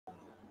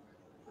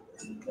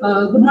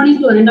Good morning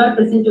to all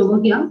present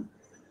over here.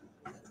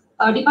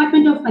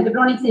 Department of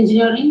Mechatronics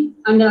Engineering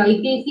and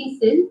IQAC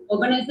cell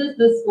organizes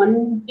this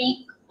 1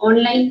 week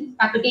online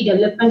faculty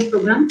development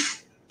program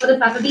for the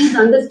faculties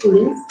and the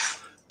students.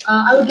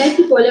 I would like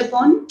to call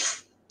upon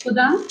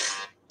Sudha,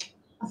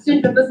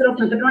 Assistant Professor of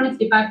Mechatronics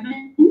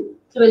Department,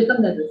 to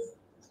welcome the others.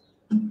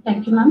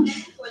 Thank you, ma'am.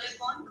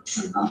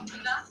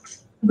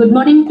 Good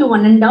morning to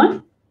one and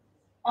all.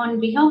 On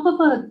behalf of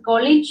our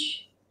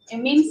college,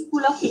 M.A.M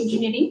School of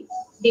Engineering,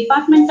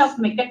 Department of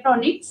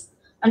Mechatronics,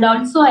 and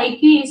also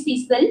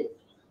IQAC cell,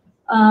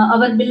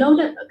 our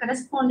beloved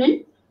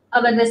correspondent,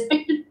 our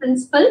respected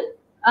principal,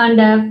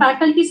 and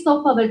faculties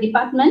of our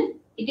department,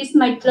 it is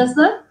my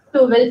pleasure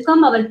to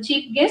welcome our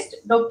chief guest,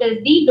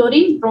 Dr. D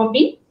Doreen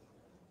Robin,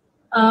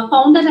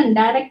 founder and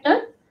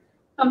director,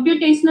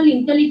 Computational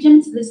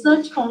Intelligence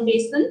Research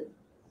Foundation,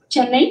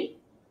 Chennai,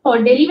 for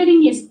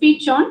delivering a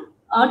speech on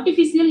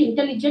artificial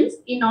intelligence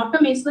in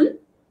automation.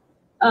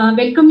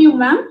 Welcome you,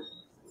 ma'am.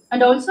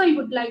 And also I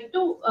would like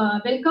to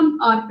welcome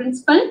our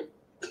principal,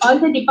 all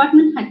the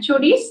department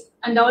HODs,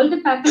 and all the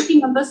faculty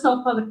members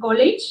of our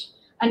college,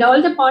 and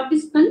all the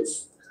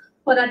participants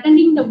for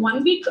attending the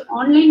 1 week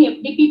online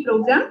FDP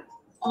program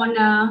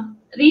on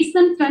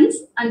recent trends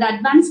and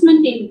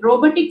advancement in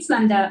robotics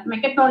and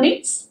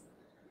mechatronics.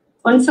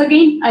 Once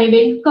again, I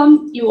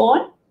welcome you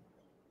all.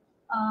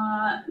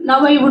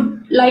 Now I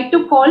would like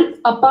to call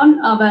upon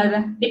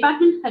our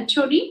department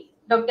HOD,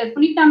 Dr.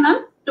 Punita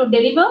ma'am, to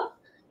deliver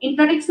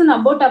introduction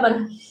about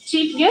our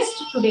chief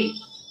guest today.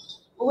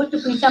 Over to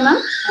Punita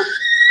ma'am.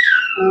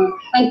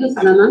 Thank you,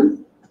 Sana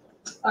ma'am.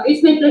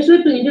 It's my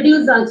pleasure to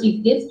introduce our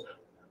chief guest.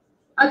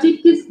 Our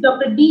chief guest,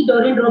 Dr. D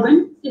Doreen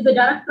Robin, is the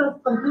Director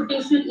of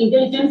Computational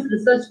Intelligence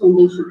Research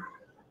Foundation.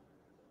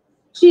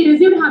 She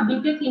received her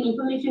BTech in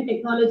Information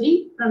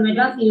Technology from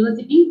Madras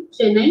University,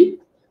 Chennai,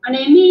 and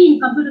MA in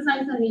Computer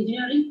Science and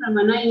Engineering from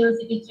Anna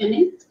University,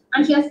 Chennai,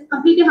 and she has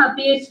completed her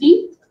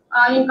PhD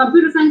in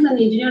Computer Science and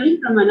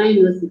Engineering from Anna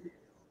University.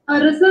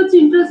 Her research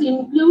interests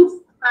includes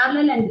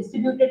parallel and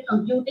distributed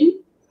computing,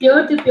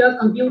 peer-to-peer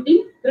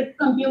computing, grid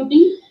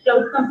computing,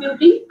 cloud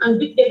computing, and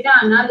big data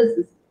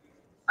analysis.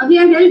 He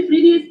has held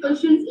previous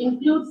positions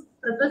includes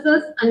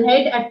professors and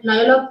head at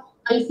Loyola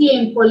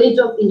ICAM College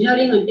of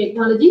Engineering and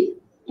Technology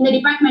in the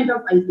Department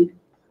of IT,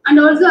 and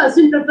also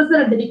assistant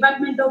professor at the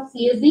Department of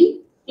CSE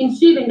in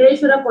Sri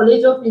Venkateswara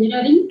College of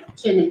Engineering,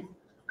 Chennai.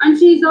 And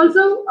she is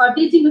also a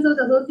teaching research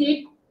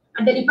associate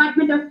at the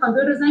Department of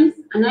Computer Science,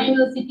 Anna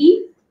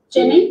University,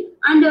 Chennai,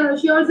 and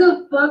she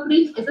also worked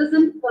in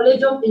SSN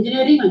College of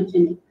Engineering and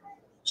Chennai.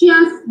 She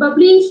has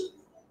published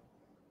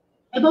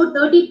about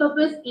 30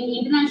 papers in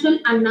international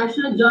and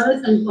national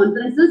journals and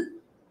conferences.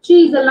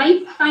 She is a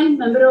lifetime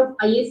member of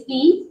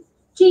ISTE.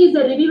 She is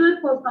a reviewer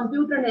for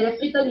Computer and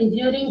Electrical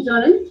Engineering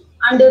Journal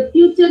and a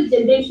Future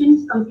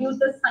Generation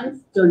Computer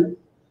Science Journal.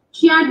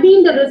 She had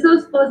been the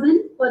resource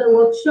person for the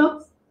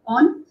workshops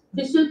on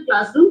digital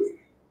classrooms,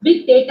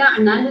 big data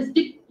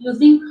analytics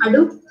using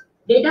Hadoop,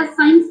 data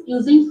science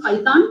using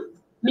Python,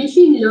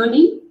 machine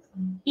learning,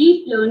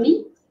 deep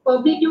learning,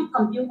 cognitive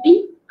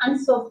computing, and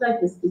software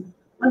testing.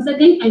 Once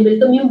again, I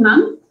welcome you,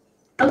 ma'am.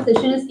 Our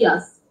session is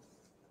yours.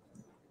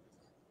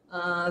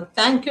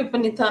 Thank you,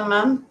 Punita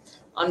ma'am.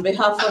 On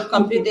behalf of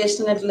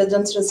Computational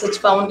Intelligence Research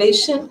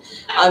Foundation,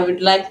 I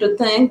would like to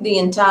thank the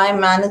entire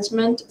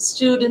management,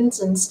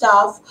 students, and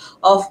staff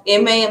of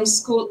M.A.M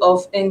School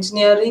of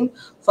Engineering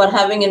for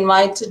having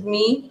invited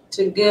me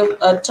to give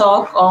a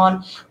talk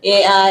on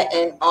AI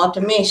and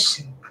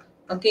automation.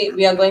 Okay,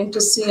 we are going to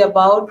see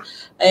about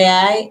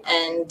AI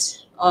and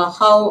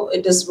how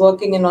it is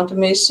working in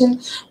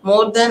automation.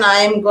 More than I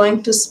am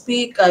going to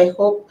speak, I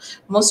hope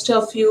most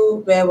of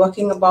you were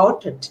working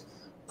about it.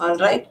 All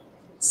right.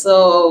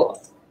 So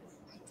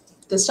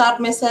to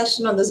start my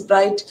session on this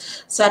bright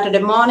Saturday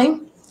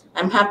morning,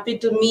 I'm happy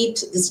to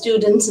meet the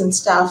students and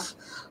staff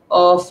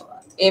of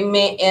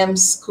M.A.M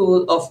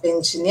School of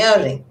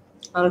Engineering.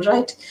 All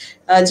right.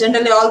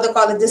 Generally, all the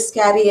colleges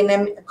carry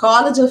a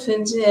College of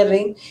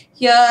Engineering.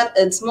 Here,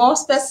 it's more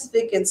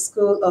specific, it's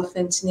School of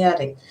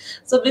Engineering.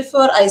 So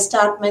before I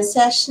start my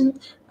session,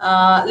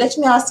 let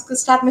me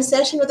start my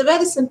session with a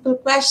very simple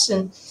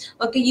question.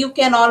 Okay, you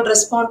can all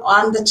respond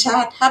on the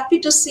chat. Happy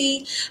to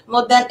see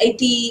more than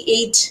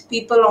 88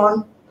 people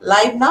on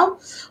live now.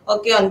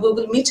 Okay, on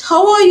Google Meet.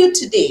 How are you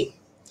today?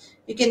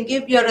 You can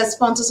give your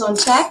responses on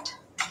chat.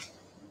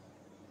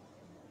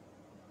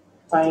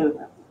 Fine.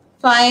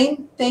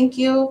 Fine, thank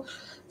you.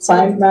 So,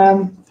 fine,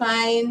 ma'am.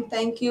 Fine,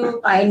 thank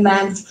you. Fine,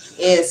 ma'am.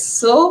 Yes,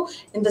 so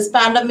in this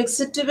pandemic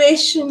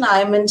situation,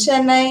 I'm in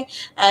Chennai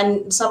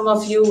and some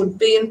of you would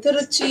be in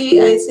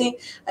Tiruchi,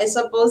 I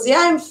suppose.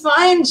 Yeah, I'm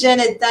fine,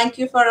 Janet. Thank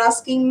you for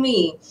asking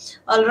me.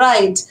 All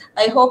right.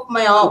 I hope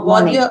my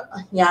audio,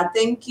 yeah,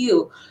 thank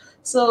you.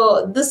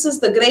 So this is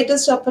the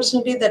greatest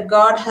opportunity that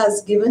God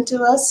has given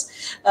to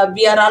us.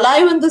 We are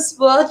alive in this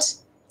world.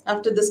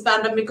 after this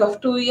pandemic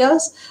of 2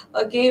 years.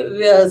 Okay,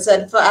 we are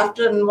said for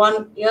after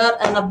 1 year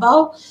and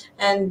above,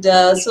 and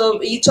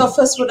so each of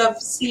us would have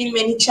seen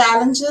many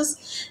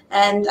challenges,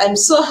 and I'm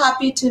so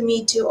happy to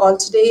meet you all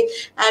today.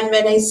 And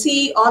when I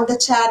see on the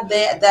chat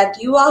there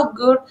that you are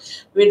good,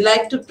 we'd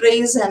like to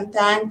praise and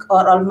thank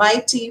our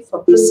Almighty for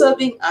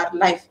preserving our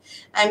life.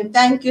 And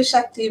thank you,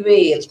 Shakti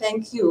Vail.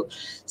 Thank you.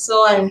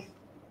 So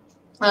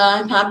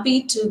I'm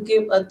happy to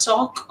give a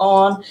talk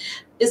on,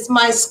 is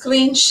my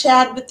screen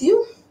shared with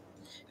you?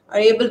 Are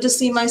you able to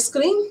see my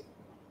screen?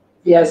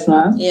 Yes,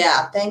 ma'am.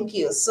 Yeah, thank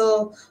you.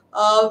 So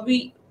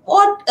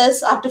what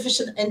is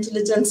artificial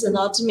intelligence and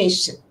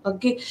automation?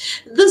 Okay,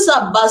 these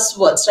are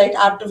buzzwords, right?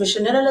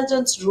 Artificial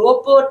intelligence,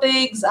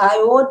 robotics,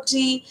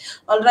 IoT,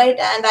 all right.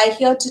 And I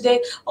hear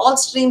today all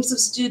streams of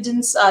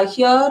students are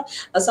here.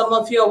 Some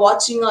of you are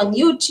watching on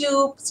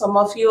YouTube, some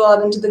of you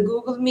are into the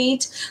Google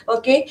Meet,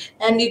 okay,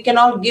 and you can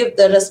all give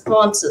the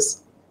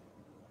responses.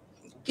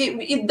 Okay,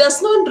 it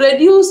does not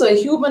reduce a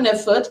human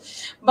effort,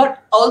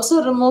 but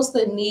also removes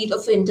the need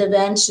of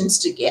interventions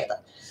together.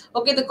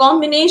 Okay, the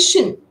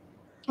combination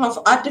of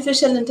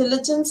artificial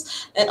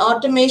intelligence and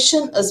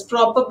automation is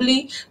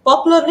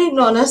popularly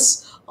known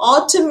as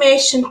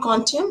automation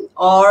continuum,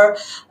 or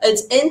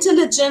it's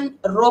intelligent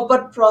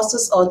robot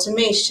process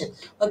automation.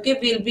 Okay,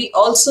 we'll be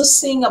also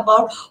seeing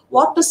about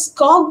what is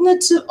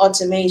cognitive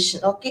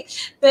automation, okay,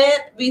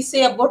 where we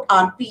say about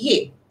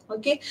RPA.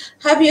 Okay,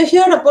 have you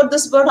heard about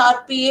this word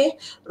RPA,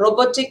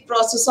 robotic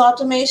process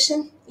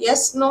automation?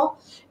 Yes, no?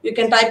 You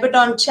can type it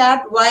on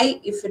chat, Y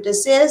if it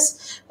is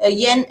yes,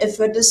 yen if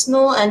it is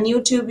no, and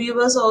YouTube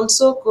viewers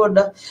also could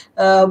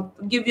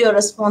give your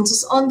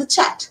responses on the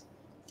chat.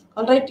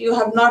 All right, you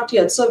have not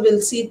yet, so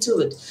we'll see to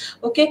it.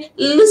 Okay,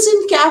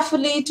 listen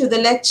carefully to the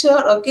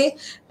lecture, okay,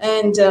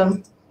 and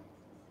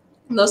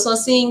those are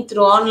seeing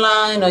through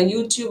online or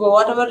YouTube or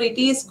whatever it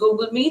is,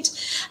 Google Meet.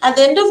 At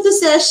the end of the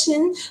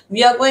session,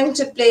 we are going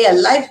to play a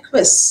live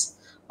quiz.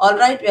 All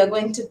right, we are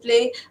going to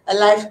play a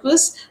live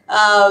quiz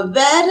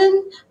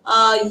wherein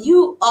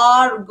you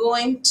are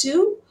going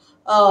to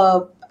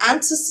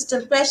answer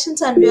certain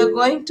questions, and we are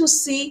going to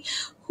see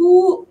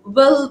who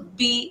will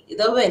be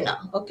the winner.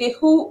 Okay,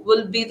 who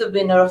will be the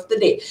winner of the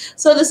day.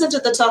 So listen to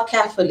the talk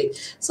carefully.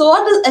 So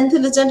what is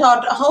intelligent?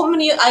 How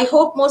many? I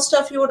hope most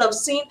of you would have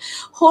seen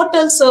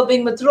hotels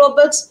serving with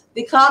robots,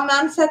 the car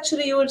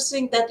manufacturer you would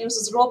think that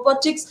uses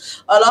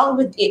robotics along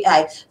with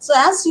AI. So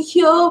as you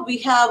hear, we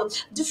have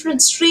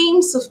different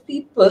streams of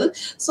people.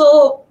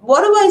 So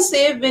what do I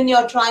say when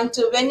you're going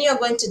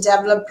to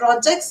develop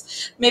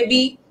projects?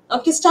 Maybe,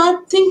 okay,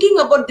 start thinking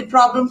about the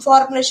problem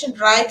formulation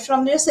right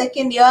from your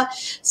second year.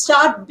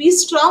 Be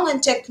strong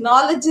in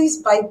technologies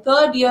by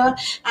third year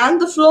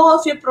and the flow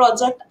of your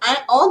project. And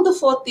on the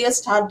fourth year,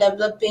 start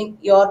developing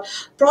your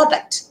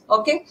product.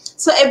 Okay,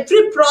 so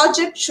every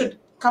project should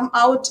come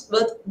out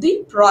with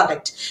the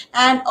product.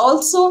 And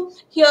also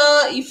here,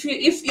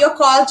 if your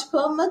college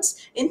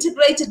permits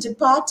integrated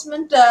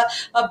department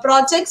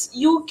projects,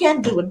 you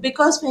can do it,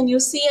 because when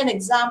you see an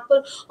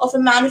example of a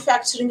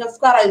manufacturing of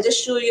car, I'll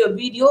just show you a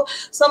video.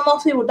 Some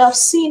of you would have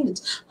seen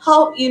it,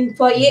 how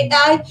for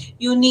AI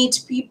you need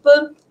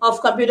people of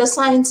computer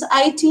science,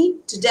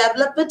 IT to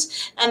develop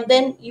it, and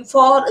then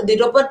for the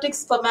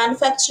robotics, for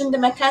manufacturing, the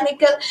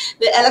mechanical,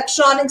 the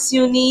electronics,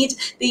 you need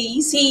the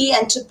ECE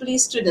and EEE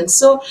students.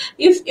 So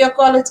if your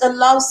college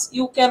allows,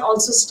 you can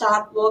also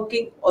start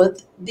working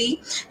with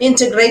the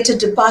integrated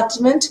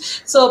department.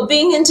 So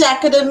being into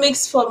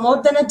academics for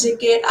more than a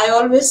decade, I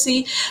always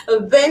see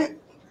when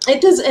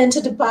it is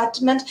into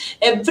department,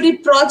 every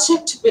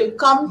project will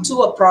come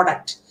to a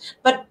product.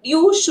 But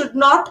you should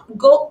not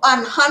go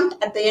and hunt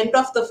at the end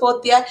of the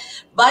fourth year.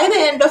 By the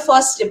end of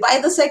first year, by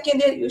the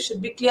second year, you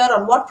should be clear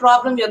on what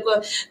problem you're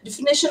going,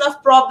 definition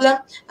of problem,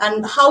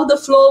 and how the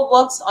flow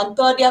works. On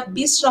third year,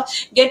 be strong,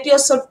 get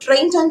yourself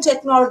trained on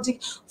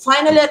technology.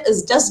 Final year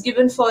is just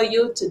given for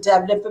you to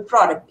develop a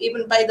product.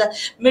 Even by the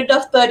mid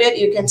of third year,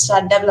 you can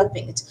start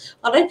developing it.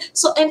 All right.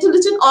 So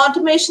intelligent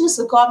automation is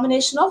a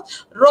combination of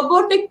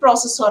robotic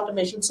process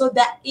automation. So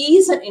there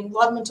is an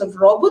involvement of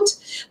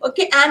robots,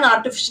 okay, and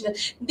artificial.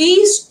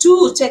 These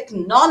two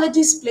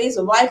technologies plays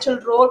a vital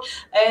role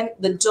in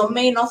the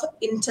domain of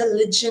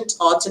intelligent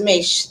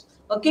automation.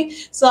 Okay,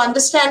 so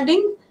do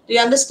you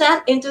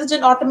understand?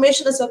 Intelligent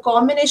automation is a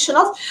combination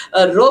of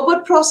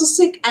robot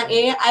processing and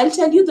AI. I'll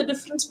tell you the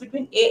difference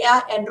between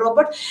AI and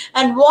robot,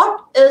 and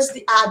what is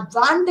the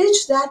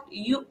advantage that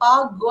you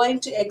are going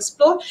to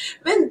explore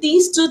when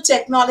these two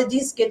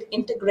technologies get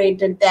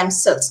integrated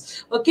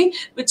themselves. Okay,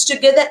 which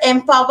together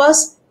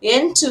empowers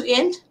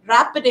end-to-end,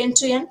 rapid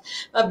end-to-end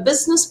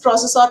business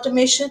process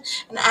automation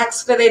and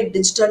accelerate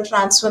digital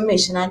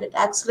transformation. And it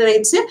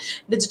accelerates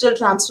digital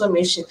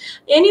transformation.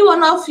 Any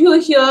one of you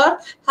here,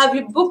 have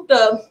you booked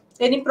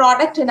any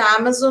product in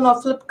Amazon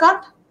or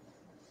Flipkart?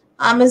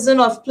 Amazon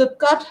or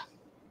Flipkart?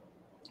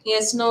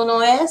 Yes, no,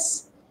 no,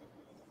 yes?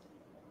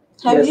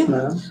 Have you?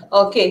 Ma'am.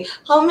 Okay.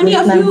 How many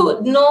of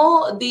you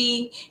know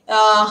the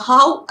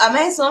how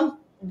Amazon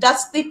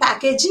does the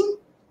packaging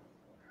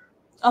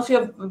of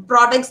your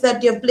products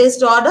that you have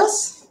placed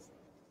orders?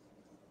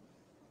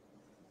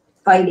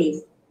 5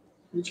 days.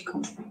 Which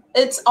comes?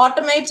 It's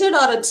automated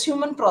or it's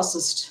human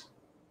processed?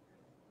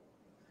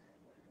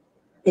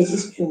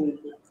 Registering.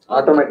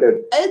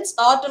 Automated. It's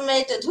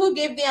automated. Who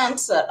gave the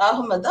answer?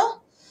 Ahmada?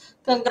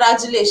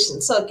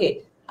 Congratulations.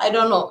 Okay. I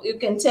don't know. You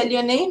can tell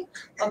your name.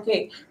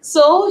 Okay.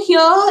 So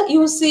here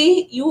you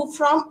see you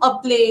from a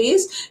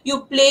place,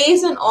 you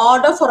place an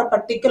order for a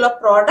particular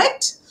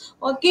product.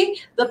 Okay.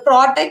 The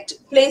product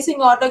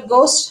placing order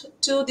goes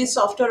to the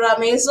software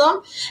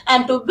Amazon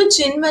and to which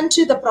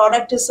inventory the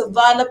product is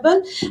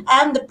available,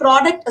 and the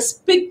product is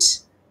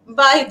picked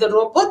by the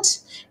robot.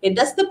 It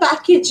does the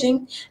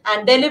packaging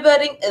and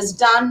delivering is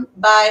done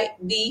by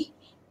the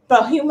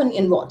human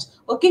involved.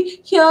 Okay,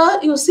 here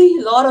you see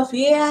a lot of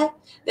AI,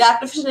 the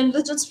artificial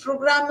intelligence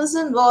program is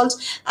involved,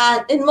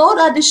 and in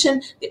more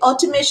addition, the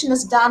automation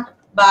is done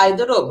by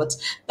the robots.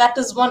 That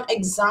is one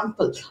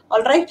example.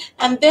 All right,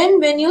 and then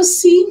when you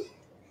see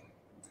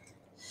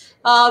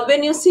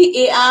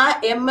AI,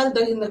 ML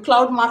in the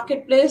cloud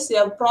marketplace, you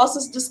have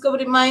process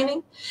discovery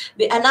mining,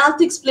 the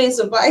analytics plays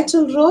a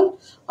vital role.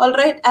 All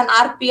right, and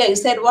RPA, you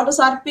said what is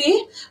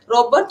RPA?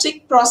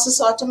 Robotic process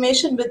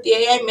automation with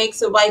AI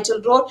makes a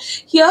vital role.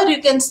 Here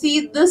you can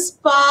see this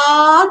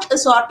part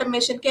is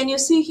automation. Can you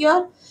see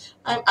here?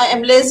 I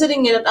am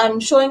lasering it. I'm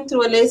showing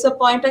through a laser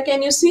pointer.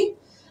 Can you see?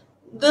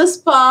 This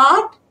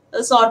part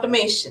is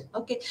automation.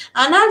 Okay,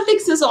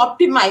 analytics is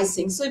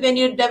optimizing. So when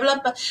you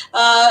develop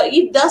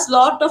it does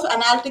lot of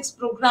analytics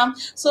program.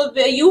 So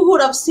where you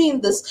would have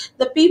seen this,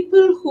 the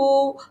people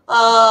who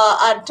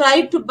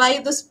tried to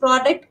buy this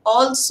product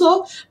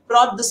also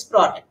brought this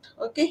product.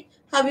 Okay,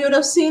 have you would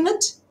have seen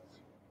it?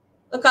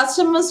 The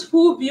customers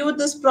who viewed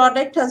this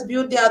product has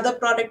viewed the other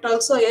product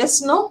also.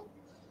 Yes, no?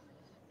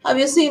 Have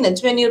you seen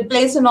it when you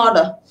place an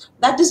order?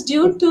 That is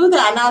due to the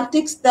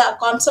analytics. The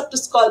concept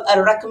is called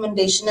a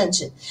recommendation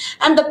engine.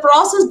 And the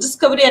process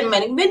discovery and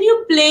mining. When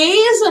you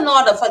place an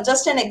order, for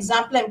just an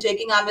example, I'm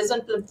taking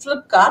Amazon,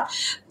 Flipkart,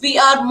 we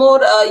are more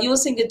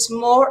using it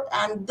more,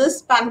 and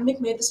this pandemic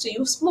made us to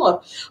use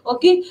more.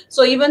 Okay,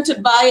 so even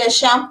to buy a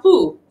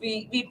shampoo,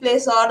 we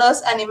place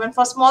orders, and even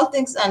for small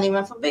things and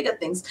even for bigger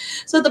things.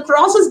 So the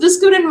process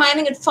discovery and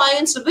mining, it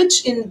finds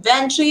which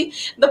inventory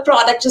the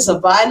product is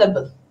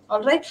available.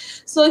 All right,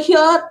 so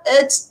here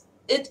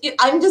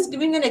I'm just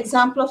giving an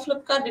example of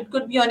Flipkart. It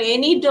could be on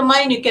any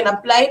domain, you can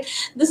apply it.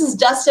 This is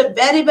just a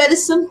very, very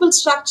simple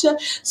structure.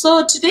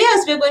 So today,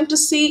 as we're going to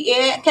see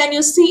AI, can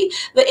you see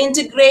the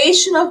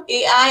integration of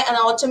AI and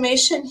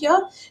automation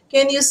here?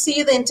 Can you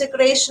see the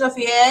integration of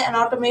AI and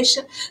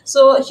automation?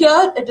 So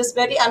here it is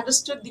very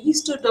understood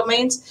these two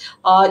domains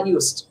are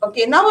used.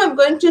 Okay, now I'm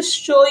going to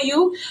show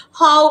you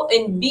how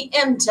in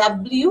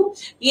BMW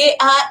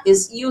AI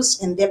is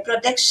used in their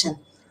production.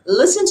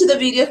 Listen to the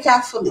video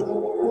carefully.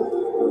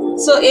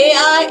 So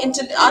AI,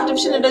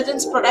 artificial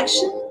intelligence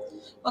production,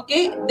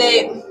 okay,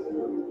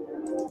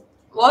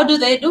 what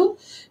do?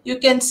 You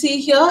can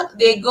see here,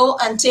 they go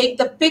and take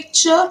the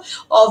picture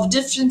of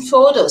different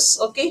photos,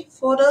 okay,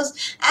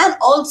 photos, and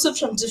also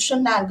from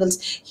different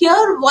angles.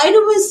 Here, why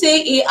do we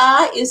say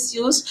AI is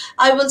used?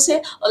 I will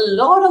say a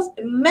lot of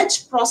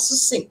image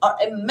processing or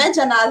image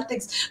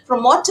analytics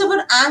from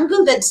whatever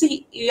angle that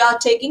you are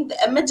taking,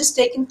 the image is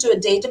taken to a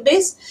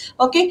database,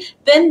 okay,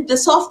 then the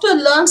software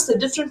learns the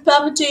different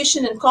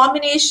permutation and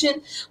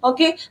combination,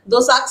 okay,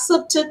 those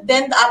accepted,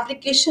 then the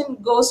application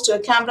goes to a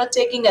camera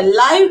taking a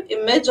live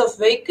image of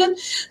vehicle.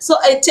 So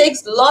it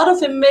takes a lot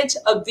of image,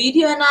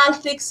 video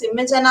analytics,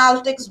 image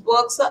analytics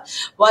works a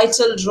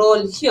vital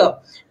role here.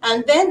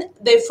 And then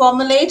they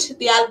formulate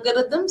the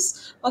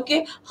algorithms,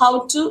 okay,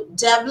 how to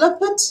develop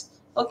it,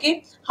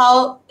 okay,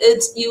 how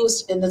it's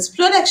used in its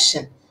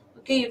production.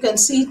 Okay, you can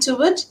see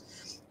to it.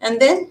 And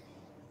then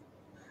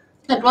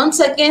at once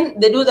again,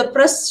 they do the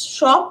press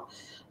shop,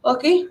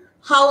 okay,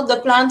 how the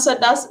plants are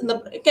done.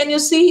 Can you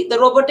see the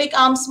robotic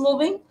arms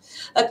moving?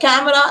 A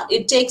camera,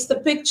 it takes the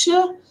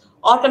picture,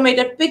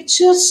 automated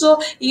picture. So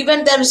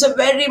even there is a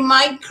very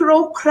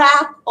micro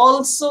crack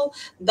also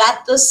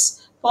that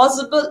is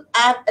possible,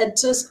 and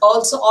it is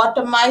also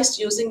optimized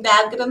using the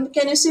algorithm.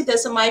 Can you see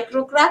there's a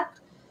micro crack?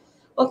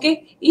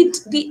 Okay,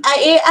 the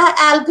AI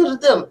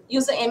algorithm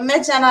using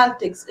image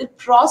analytics, it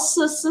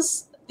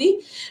processes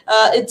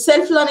its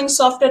self-learning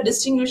software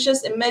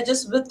distinguishes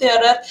images with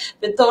error,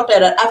 without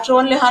error after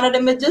only 100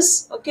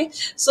 images. Okay,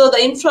 so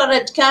the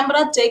infrared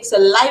camera takes a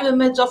live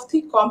image of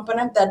the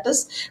component that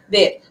is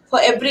there. For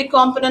every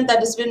component that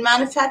has been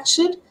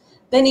manufactured,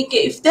 then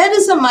if there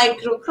is a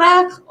micro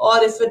crack,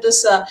 or if it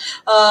is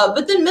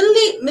within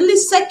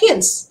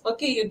milliseconds,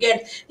 okay, you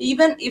get,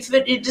 even if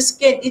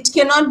it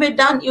cannot be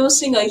done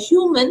using a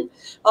human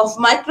of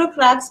micro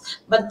cracks,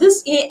 but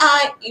this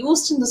AI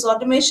used in this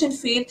automation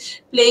field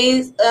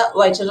plays a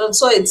vital role.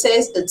 So it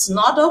says it's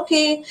not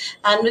okay,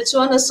 and which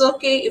one is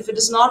okay. If it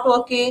is not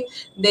okay,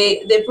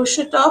 they push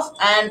it off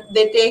and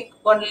they take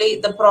only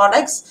the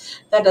products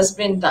that has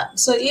been done.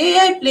 So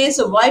AI plays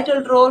a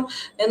vital role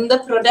in the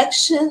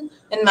production,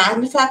 in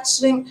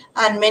manufacturing,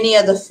 and many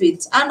other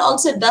fields, and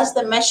also does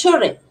the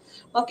measuring.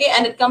 Okay,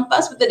 and it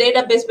compares with the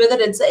database whether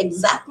it's the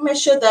exact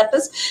measure that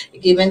is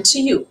given to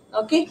you.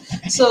 Okay,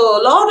 so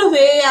a lot of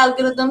AI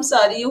algorithms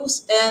are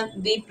used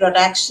in the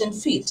production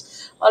field.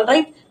 All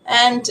right,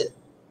 and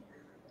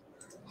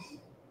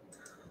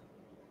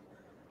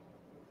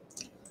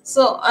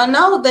so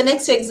now the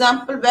next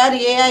example where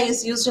AI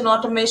is used in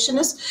automation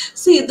is,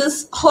 see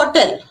this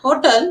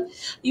hotel,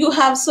 you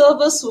have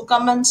servers who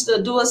come and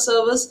do a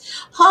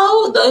service.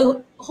 How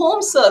the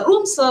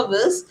room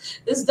service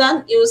is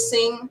done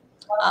using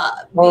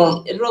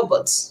the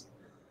robots.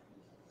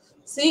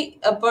 See,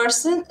 a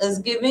person is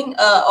giving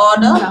an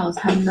order.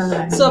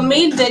 So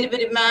meal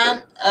delivery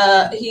man,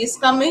 he is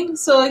coming.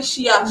 So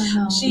she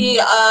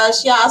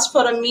asked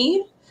for a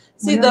meal.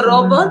 See the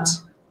robot.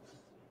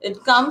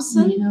 It comes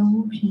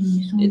in,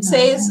 it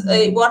says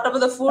whatever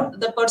the food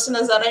the person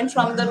has arranged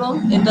from the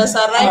room, it has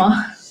arrived.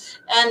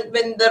 And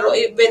when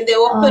they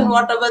open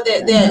whatever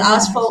they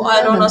ask for,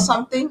 I don't know,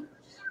 something,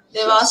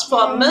 they've asked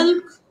for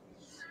milk,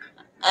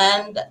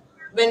 and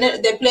when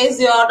they place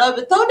the order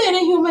without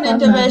any human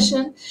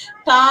intervention,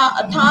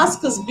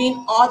 task is being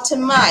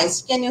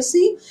automized. Can you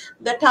see?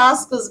 The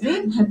task is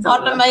being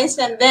automized,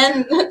 and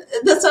then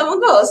the server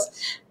goes.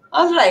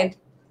 All right.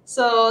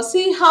 So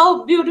see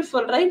how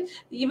beautiful, right?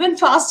 Even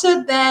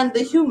faster than the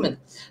human.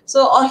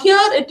 So here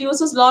it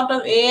uses a lot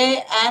of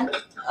AI and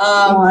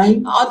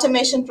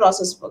automation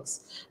process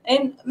books.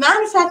 In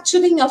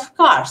manufacturing of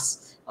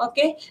cars,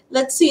 okay,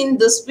 let's see in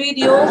this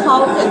video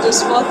how it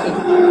is working.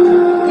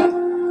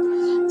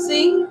 Okay,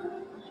 see,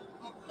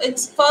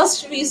 it's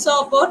first we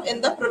saw about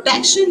in the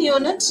production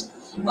unit,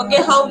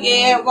 okay, how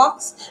AI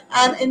works,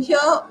 and in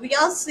here we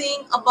are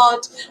seeing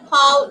about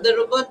how the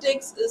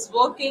robotics is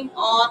working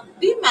on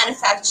the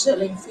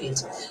manufacturing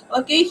field.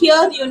 Okay,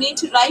 here you need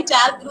to write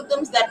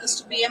algorithms that is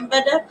to be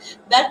embedded,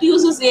 that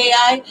uses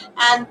AI,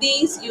 and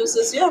these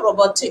uses your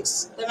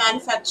robotics, the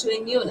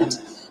manufacturing unit.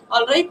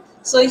 All right,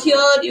 so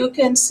here you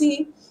can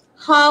see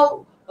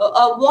how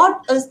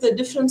what is the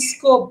different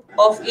scope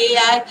of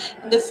AI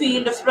in the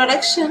field of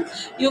production.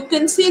 You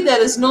can see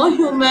there is no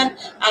human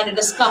and it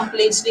is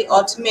completely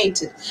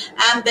automated.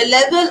 And the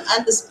level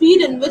and the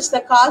speed in which the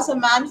cars are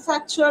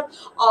manufactured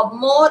are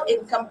more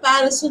in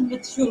comparison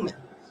with human.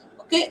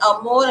 Okay, are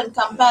more in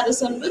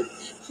comparison with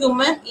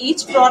human.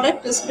 Each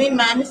product is being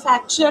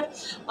manufactured,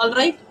 all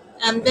right,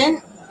 and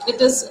then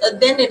it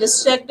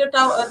is checked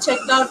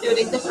out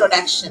during the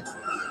production.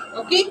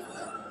 Okay.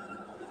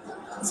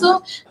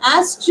 So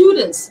as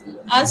students,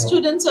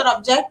 our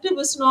objective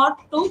is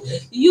not to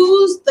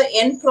use the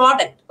end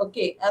product.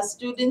 Okay, as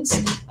students,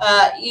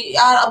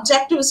 our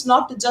objective is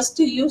not to just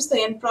to use the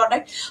end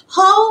product.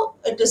 How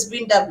it has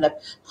been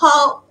developed?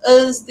 How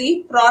is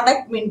the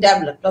product being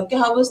developed? Okay,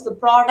 how is the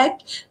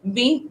product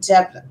being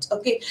developed?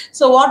 Okay,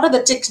 so what are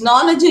the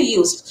technology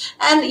used?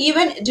 And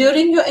even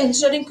during your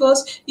engineering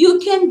course, you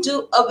can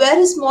do a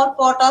very small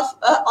part of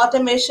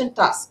automation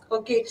task.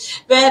 Okay,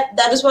 where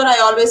that is what I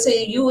always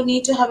say. You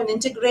need to have an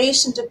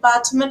integration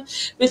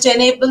department which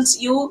enables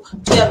you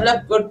to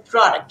develop good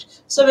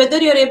product. So whether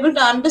you're able to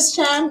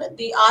understand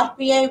the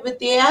RPI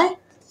with AI,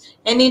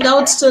 any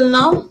doubts till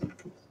now?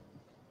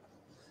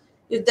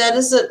 If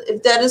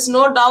there is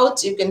no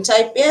doubt, you can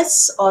type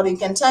yes or you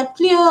can type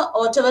clear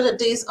or whatever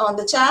it is on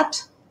the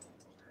chat.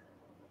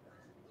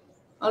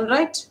 All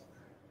right.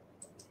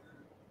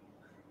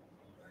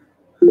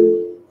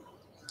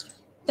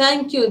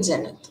 Thank you,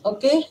 Janet.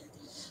 Okay.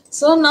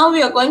 So now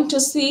we are going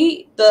to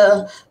see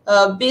the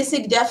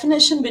basic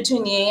definition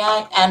between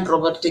AI and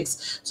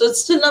robotics. So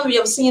still now we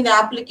have seen the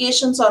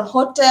applications on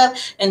hotel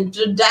and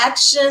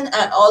production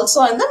and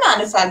also in the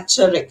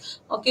manufacturing.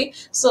 Okay,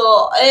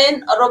 so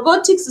in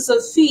robotics is a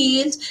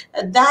field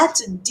that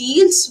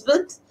deals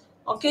with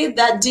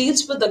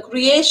the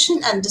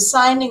creation and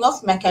designing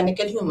of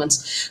mechanical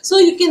humans. So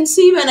you can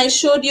see when I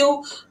showed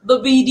you the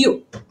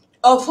video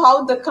of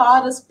how the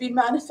car is being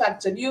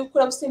manufactured, you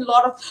could have seen a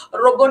lot of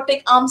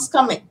robotic arms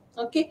coming.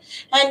 Okay,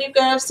 and you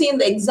can have seen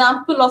the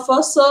example of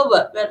a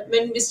server where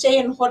when we stay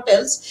in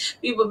hotels,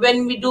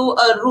 when we do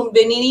a room,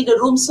 when you need a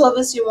room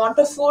service, you want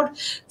a food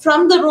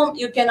from the room,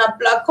 you can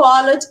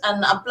call it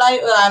and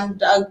apply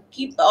and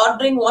keep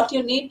ordering what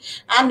you need,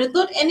 and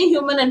without any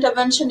human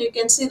intervention, you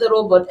can see the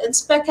robot.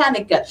 It's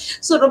mechanical.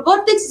 So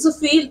robotics is a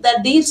field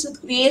that deals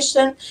with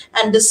creation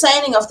and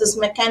designing of this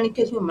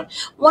mechanical human.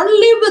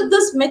 Only with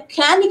this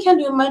mechanical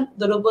human,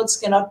 the robots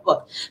cannot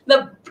work.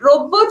 The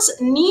robots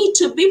need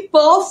to be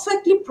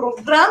perfectly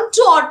programmed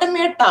to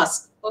automate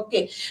tasks.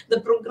 Okay,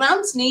 the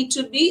robots need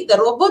to be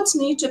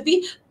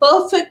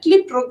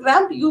perfectly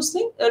programmed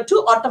using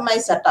to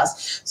automate a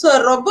task. So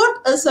a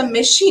robot is a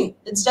machine.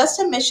 It's just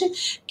a machine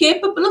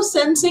capable of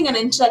sensing and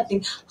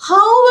interacting.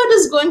 How it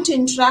is going to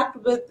interact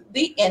with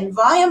the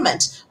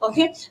environment?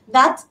 Okay,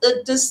 that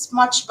it is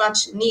much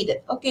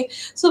needed. Okay,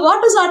 so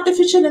what is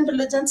artificial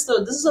intelligence?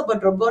 So this is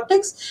about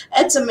robotics.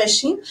 It's a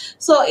machine.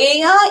 So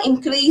AI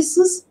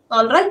increases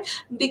All right,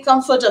 the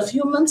comfort of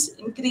humans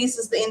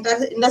increases the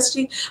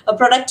industry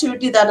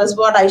productivity. That is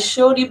what I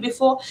showed you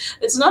before.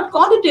 It's not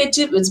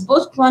quantitative, it's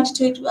both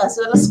quantitative as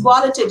well as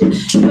qualitative.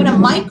 Even a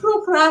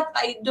micro crack,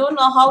 I don't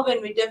know how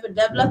when we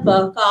develop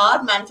a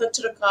car,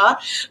 manufacture a car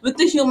with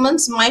the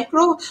humans,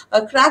 micro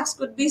cracks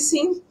could be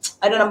seen.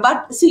 I don't know,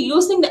 but see,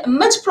 using the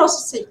image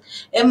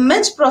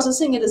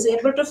processing, it is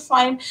able to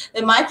find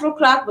a micro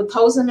crack with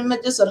 1,000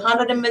 images or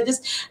 100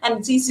 images, and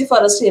it's easy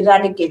for us to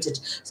eradicate it.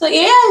 So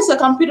AI is a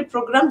computer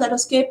program that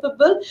is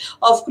capable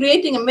of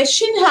creating a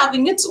machine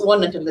having its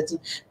own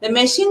intelligence. The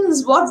machine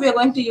is what we are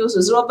going to use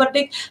is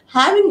robotic,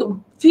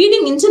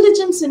 feeding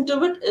intelligence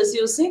into it is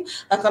using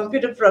a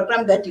computer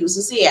program that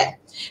uses AI.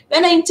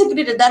 When I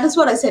integrated, that is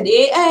what I said,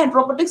 AI and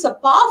robotics are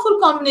powerful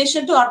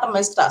combination to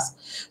automate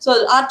tasks.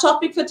 So our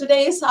topic for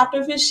today is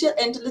artificial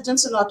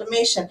intelligence and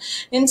automation,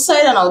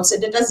 inside and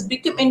outside. It has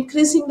become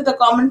increasingly the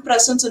common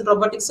presence in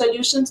robotic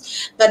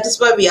solutions. That is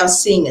why we are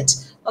seeing it.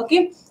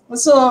 Okay,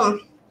 so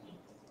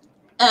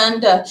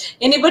and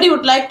anybody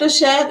would like to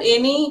share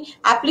any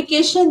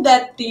application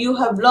that you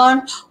have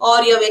learned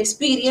or you have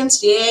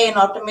experienced AI in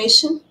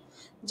automation?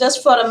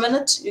 Just for a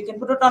minute, you can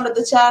put it onto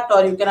the chat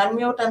or you can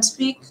unmute and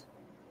speak.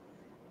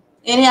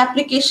 Any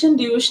application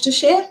do you wish to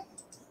share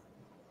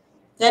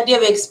that you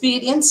have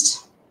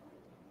experienced?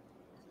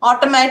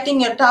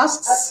 Automating your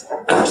tasks?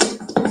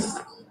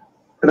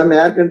 Madam,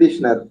 air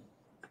conditioner.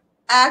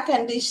 Air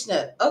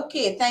conditioner.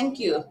 Okay, thank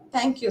you.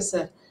 Thank you,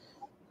 sir.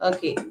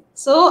 Okay,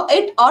 so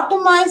it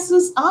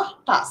automizes our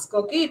task.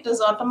 Okay, it is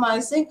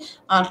automizing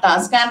our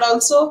task, and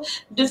also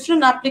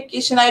different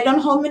application. I don't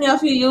know how many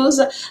of you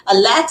use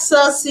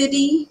Alexa,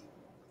 Siri.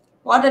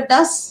 What it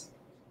does?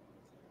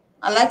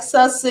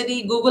 Alexa,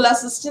 Siri, Google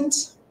Assistant.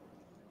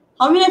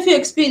 How many of you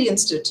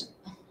experienced it?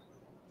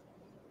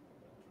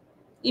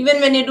 Even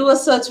when you do a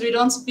search, we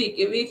don't speak.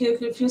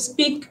 If you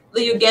speak,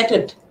 you get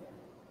it.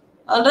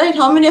 All right,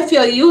 how many of you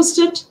have used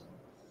it?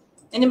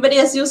 Anybody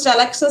has used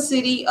Alexa,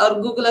 Siri,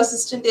 or Google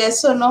Assistant?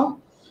 Yes or no?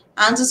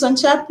 Answers on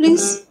chat,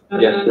 please.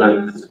 Yes,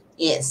 ma'am.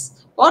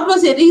 Yes. What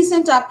was a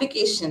recent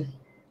application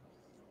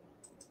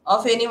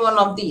of any one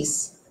of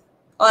these,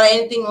 or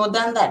anything more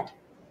than that?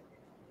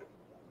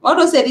 What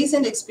was a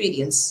recent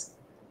experience?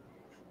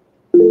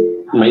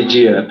 My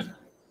GR.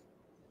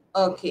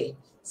 Okay.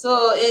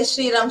 So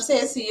Sriram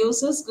says he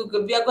uses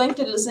Google. We are going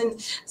to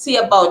see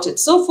about it.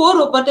 So for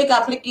robotic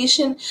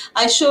application,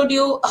 I showed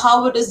you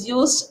how it is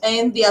used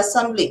in the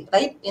assembly,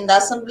 right? In the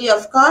assembly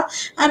of car,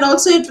 and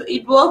also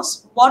it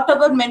works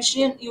whatever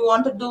machine you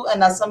want to do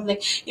an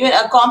assembly. Even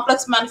a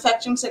complex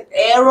manufacturing sector,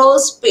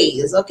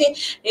 aerospace, okay?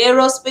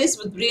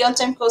 Aerospace with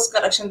real-time course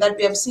correction that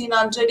we have seen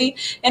already.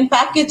 In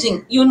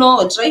packaging, you know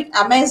it, right?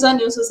 Amazon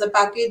uses a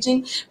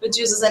packaging which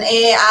uses an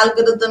AI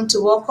algorithm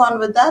to work on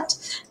with that.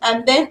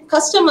 And then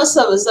customer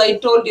service, I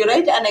told you,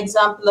 right? An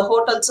example, the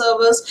hotel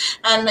service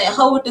and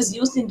how it is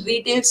used in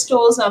retail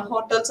stores and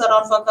hotels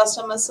around for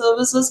customer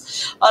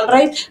services. All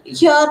right,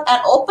 here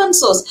an open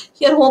source.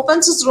 Here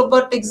open source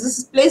robotics,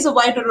 this plays a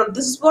vital role.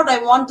 This is what I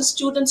want the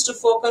students to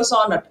focus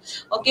on it.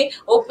 Okay,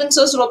 open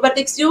source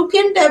robotics, you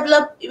can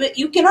develop,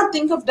 you cannot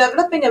think of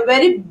developing a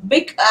very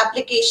big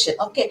application,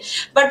 okay,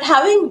 but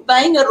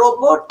buying a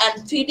robot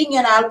and feeding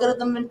an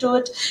algorithm into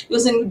it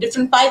using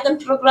different Python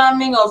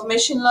programming of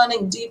machine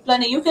learning, deep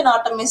learning, you can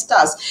automate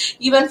tasks.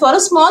 Even for a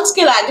small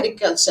scale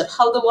agriculture,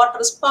 how the water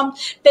is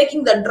pumped,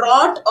 taking the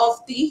drought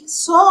of the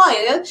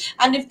soil,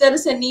 and if there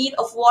is a need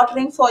of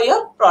watering for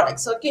your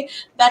products, okay,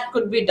 that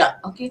could be done.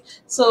 Okay,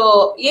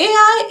 so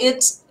AI,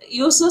 it's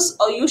uses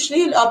or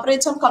usually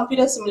operates on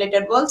computer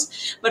simulated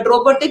worlds, but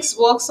robotics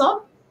works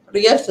on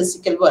real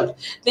physical world.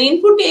 The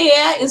input to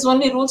AI is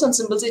only rules and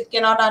symbols it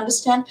cannot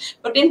understand,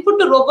 but input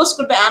to robots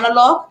could be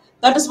analog.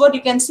 That is what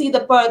you can see.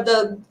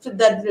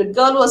 The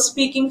girl was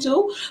speaking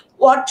to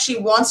what she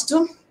wants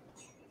to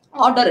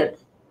order it.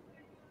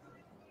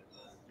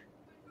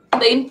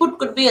 The input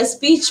could be a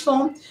speech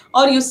form,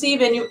 or you see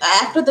when you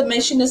after the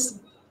machine is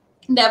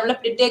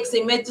developed, it takes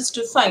images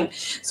to find.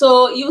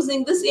 So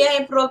using this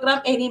AI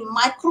program, any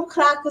micro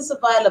crack is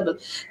available.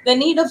 The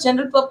need of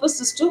general purpose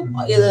system,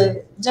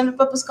 general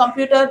purpose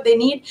computer, they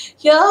need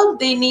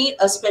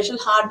a special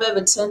hardware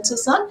with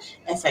sensors and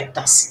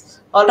effectors.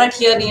 All right,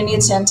 here you need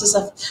sensors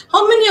of.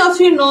 How many of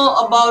you know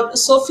about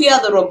Sophia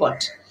the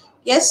robot?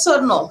 Yes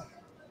or no?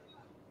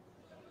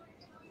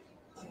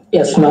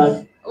 Yes,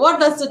 ma'am. What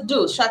does it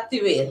do,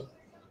 Shaktivel?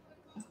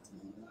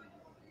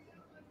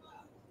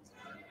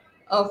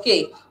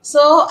 Okay,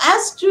 so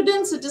as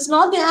students, it is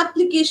not the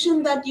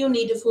application that you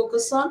need to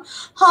focus on,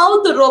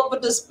 how the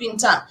robot has been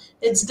done.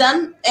 It's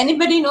done,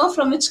 anybody know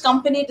from which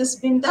company it has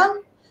been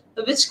done?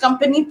 Which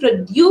company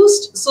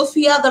produced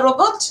Sophia the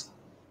robot?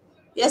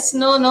 Yes,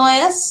 no, no,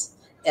 yes?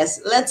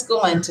 Yes, let's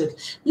go into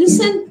it.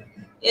 Listen,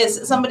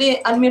 yes, somebody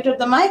unmuted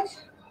the mic?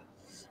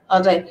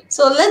 All right,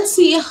 so let's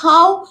see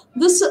how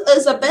this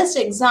is the best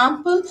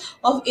example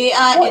of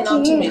AI in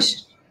automation.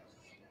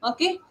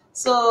 Okay,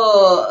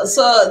 so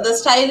the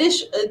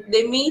stylish,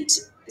 they meet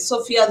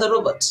Sophia the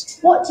robot.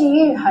 What do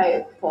you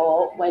hope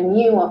for when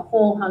you are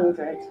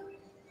 400?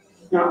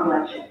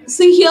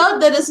 See here,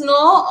 there is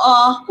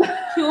no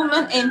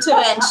human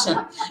intervention.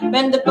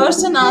 When the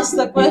person asks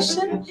the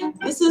question,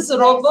 this is a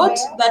robot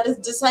that is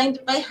designed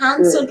by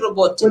Hanson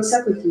Robotics. What's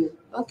up with you?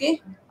 Okay.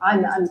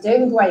 I'm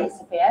doing great,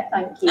 Sophia.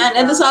 Thank you. And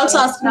it is also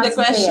asking the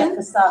question.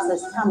 For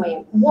starters, tell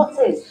me, what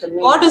is the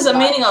meaning? What is the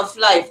meaning of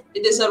life?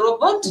 It is a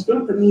robot. I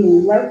think the meaning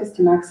of life is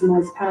to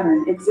maximize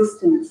pattern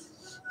existence.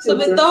 So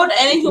without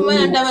any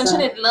human intervention,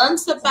 it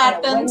learns the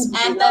patterns,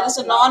 and there is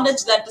a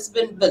knowledge that has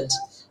been built.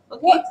 Okay.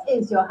 What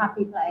is your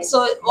happy place?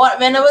 So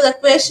whenever the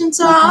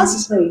questions are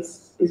asked,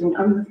 place is when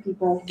I'm with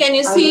people. can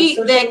you see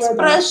the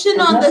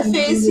expression on the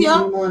face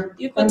here?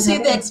 You can see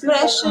the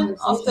expression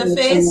of the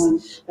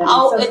face,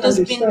 how it has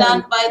been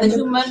done by the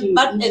human,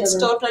 but it's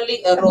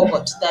totally a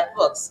robot that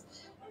works.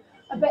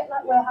 A bit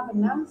like we're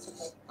having now,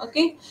 Sophia.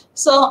 Okay,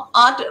 so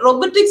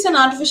robotics and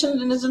artificial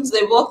intelligence,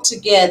 they work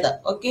together.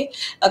 Okay,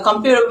 a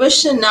computer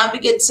vision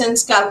navigates,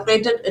 sense,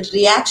 calculated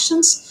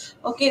reactions.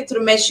 Okay,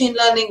 through machine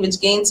learning,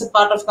 which gains a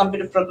part of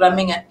computer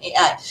programming and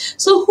AI.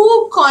 So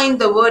who coined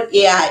the word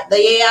AI? The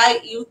AI,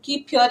 you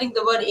keep hearing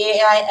the word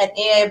AI and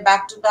AI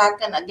back to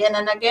back and again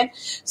and again.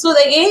 So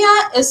the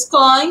AI is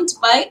coined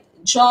by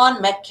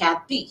John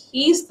McCarthy.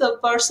 He's the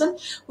person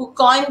who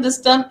coined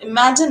this term.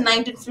 Imagine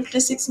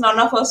 1956, none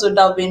of us would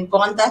have been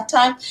born that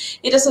time.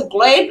 It has a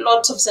great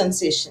lots of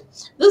sensation.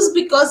 This is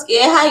because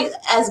AI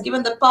has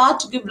given the power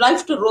to give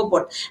life to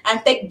robot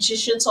and take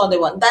decisions on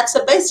their own. That's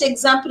the best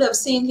example I've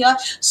seen here.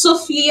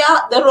 Sophia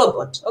the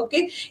robot.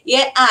 Okay,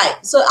 AI.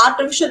 So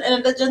artificial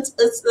intelligence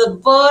is the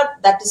word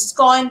that is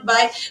coined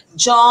by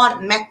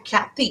John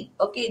McCarthy.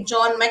 Okay,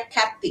 John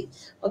McCarthy.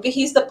 Okay,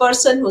 he's the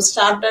person who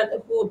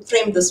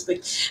framed this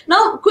book.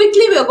 Now,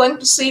 quickly, we are going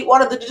to see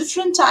what are the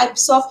different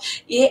types of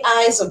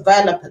AIs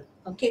available.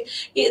 Okay,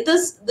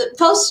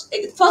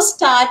 the first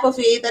type of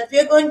AI that we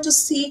are going to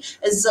see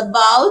is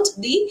about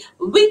the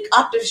weak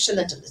artificial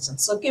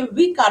intelligence. Okay,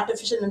 weak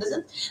artificial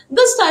intelligence.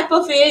 This type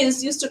of AI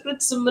is used to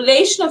create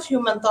simulation of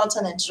human thoughts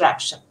and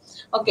interaction.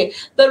 Okay,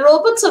 the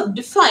robots have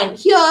defined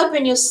here.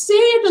 When you say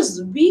it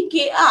is weak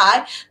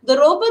AI, the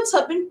robots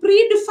have been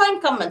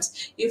predefined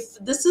comments. If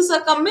this is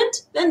a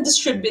comment, then this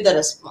should be the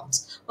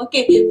response.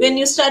 Okay, when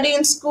you study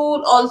in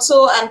school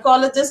also and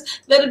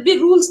colleges, there will be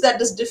rules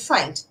that is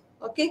defined.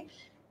 Okay,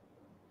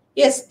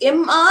 yes,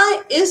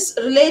 MI is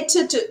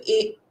related to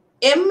A.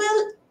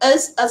 ML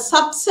is a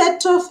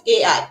subset of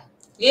AI.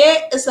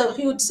 A is a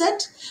huge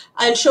set.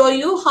 I'll show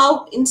you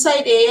how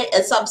inside a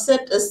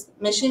subset is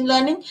machine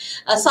learning.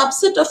 A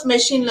subset of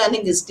machine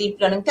learning is deep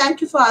learning.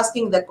 Thank you for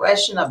asking the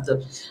question,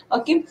 Abdul.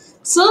 Okay,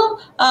 so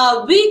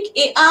weak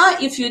AI,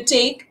 if you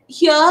take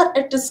here,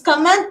 it is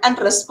command and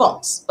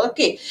response.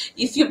 Okay,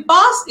 if you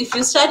pass, if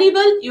you study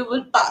well, you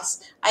will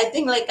pass. I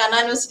think like Anna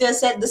University has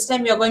said, this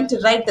time you're going to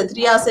write the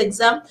 3 hours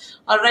exam,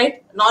 all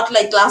right, not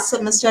like last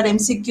semester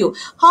MCQ.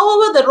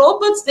 However, the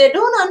robots, they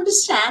don't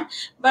understand,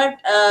 but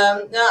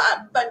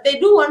they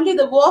do only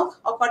the work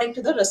according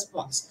to the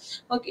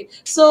response. Okay,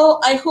 so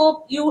I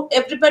hope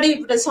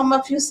everybody, some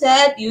of you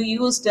said you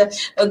used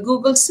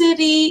Google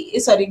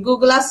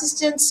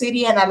Assistant,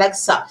 Siri and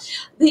Alexa.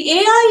 The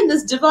AI in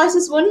this device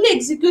is only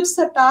executes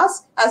the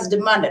task as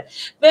demanded.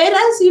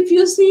 Whereas if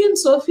you see in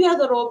Sophia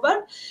the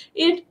robot,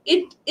 it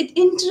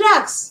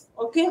interacts,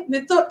 okay,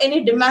 without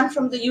any demand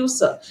from the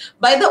user,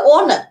 by the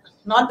owner,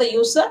 not the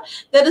user.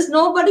 There is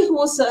nobody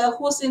who's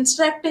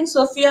instructing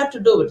Sophia to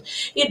do it.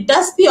 It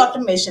does the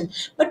automation.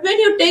 But when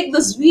you take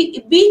this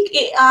weak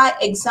AI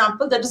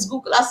example, that is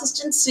Google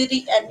Assistant,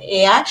 Siri and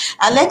AI,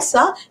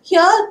 Alexa,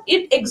 here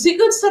it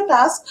executes the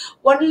task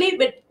only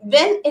when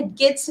it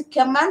gets a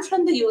command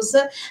from the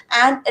user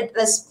and it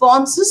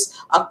responds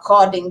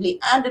accordingly.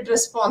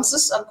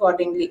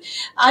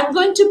 I'm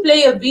going to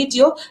play a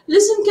video.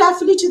 Listen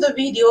carefully to the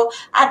video.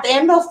 At the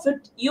end of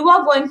it, you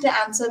are going to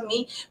answer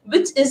me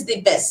which is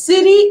the best,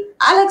 Siri,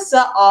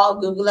 Alexa or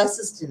Google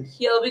Assistant.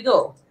 Here we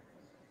go.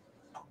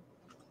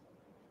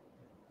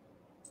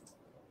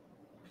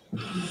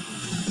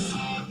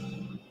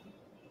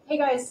 Hey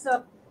guys,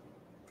 so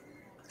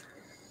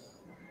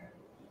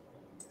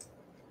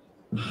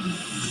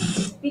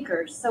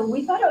speakers. So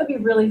we thought it would be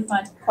really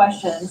fun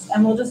questions,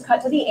 and we'll just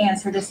cut to the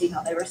answer to see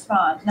how they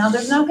respond. Now,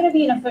 there's not going to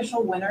be an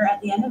official winner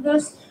at the end of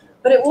this,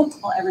 but it will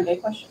call everyday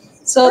questions.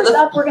 So first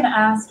up, we're going to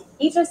ask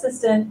each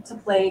assistant to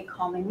play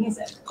calming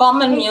music.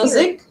 Calming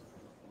music?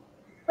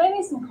 Play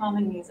me some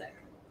calming music.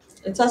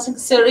 It's asking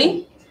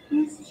Siri.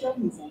 Here's show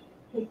music,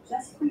 picked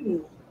just for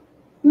you.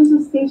 Here's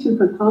a station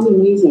for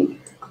calming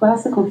music,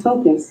 classical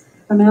focus,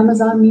 from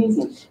Amazon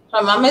Music.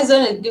 From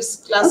Amazon, it gives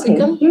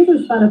classical. Okay, here's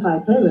a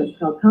Spotify playlist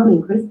called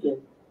Calming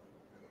Christian.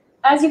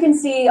 As you can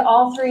see,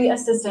 all 3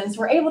 assistants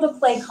were able to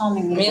play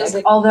calming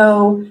music.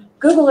 Although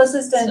Google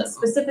Assistant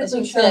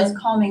specifically chose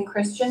calming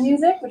Christian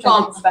music, which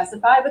I didn't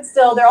specify, but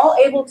still, they're all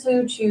able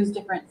to choose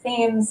different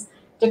themes,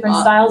 different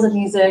styles of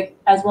music,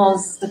 as well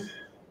as the...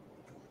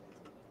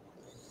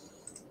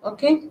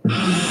 Okay.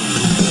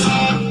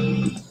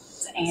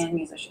 And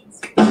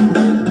musicians.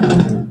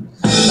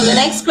 So the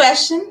next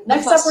question.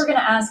 Next up, we're going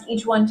to ask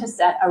each one to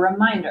set a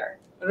reminder.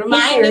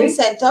 Reminding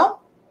setter.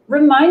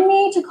 Remind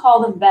me to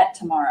call the vet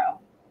tomorrow.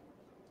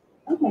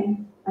 Okay,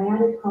 I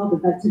added call to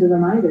the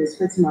reminders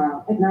for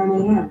tomorrow at 9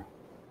 a.m.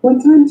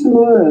 What time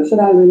tomorrow should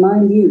I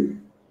remind you?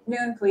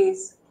 Noon,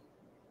 please.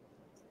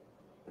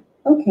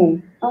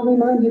 Okay, I'll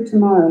remind you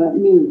tomorrow at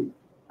noon.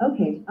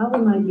 Okay, I'll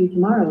remind you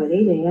tomorrow at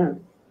 8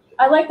 a.m.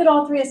 I like that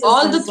all three assistants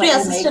All the three let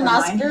you assistant make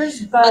ask,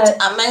 reminders, but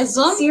but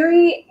Amazon,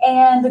 Siri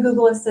and the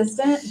Google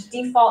Assistant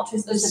default to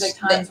specific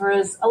times,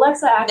 whereas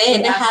Alexa actually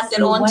they have asks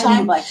their you own when time.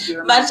 you'd like to be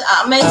But reminded.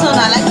 Amazon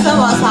Alexa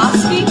was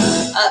asking a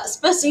So you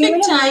specific may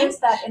have time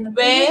noticed that in the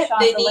where previous shot,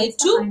 they the need lights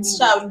to behind me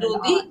start were do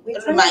turned the on. We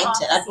turn it reminder, off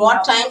to at see what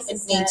how time the it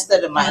needs assistant the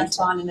can reminder.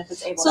 respond and if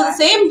it's able So to the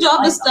actually same keep job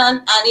lights is on. done,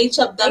 and each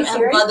of them Hey, have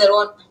Siri? got their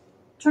own.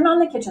 Turn on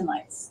the kitchen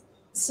lights.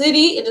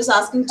 Siri, it is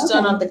asking to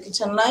turn Okay. on the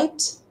kitchen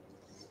light,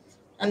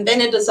 and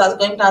then it is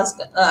going to ask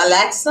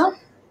Alexa,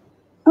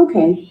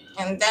 Okay,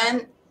 and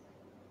then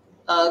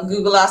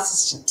Google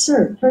Assistant.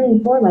 sure,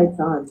 turning 4 lights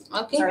on.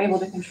 Okay. Are able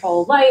to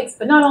control lights,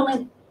 but not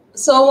only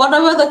So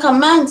whatever the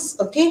commands,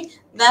 okay,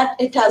 that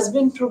it has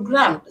been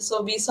programmed.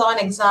 So we saw an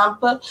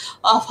example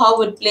of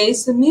how it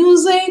plays the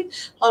music,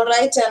 all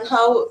right, and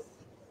how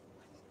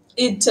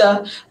it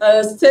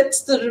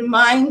sets the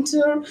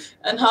reminder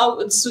and how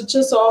it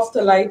switches off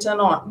the light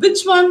and on.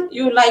 Which one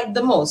you like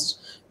the most?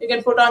 You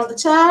can put on the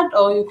chat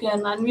or you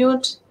can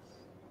unmute.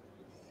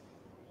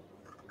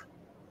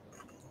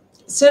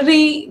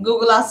 Siri,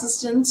 Google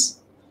Assistant,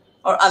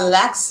 or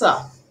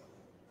Alexa.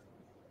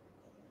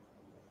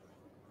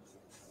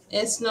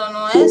 Yes,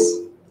 no, yes.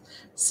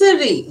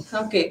 Siri.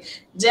 Okay.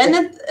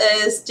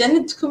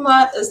 Janet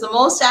Kumar is the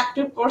most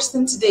active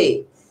person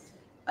today.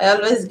 I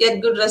always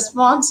get good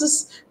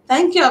responses.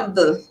 Thank you,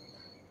 Abdul.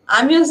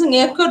 I'm using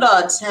Echo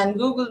Dots and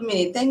Google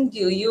Mini. Thank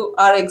you. You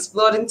are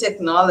exploring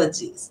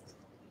technologies.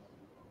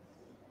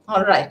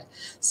 All right.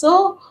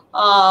 So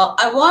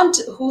I want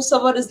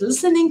whosoever is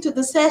listening to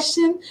the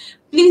session,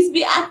 please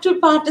be active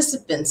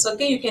participants.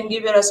 Okay, you can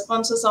give your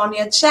responses on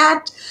your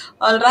chat.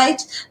 All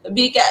right. At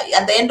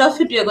the end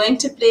of it, we are going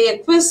to play a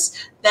quiz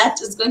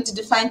that is going to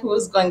define who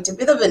is going to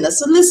be the winner.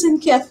 So listen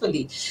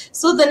carefully.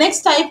 So the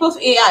next type of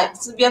AI,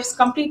 so we have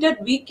completed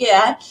weak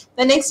AI.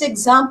 The next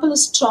example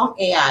is strong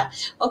AI.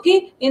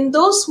 Okay, in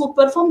those who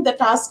perform the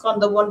task on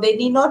the one, they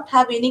need not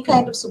have any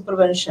kind of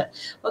supervision.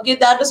 Okay,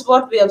 that is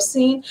what we have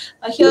seen.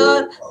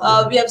 Here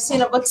we have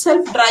seen about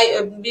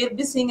self-drive. We'll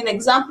be seeing an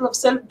example of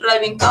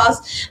self-driving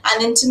cars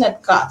and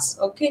internet cars.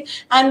 Okay,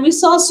 and we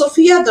saw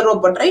Sophia the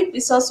robot, right? We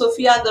saw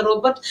Sophia the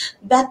robot.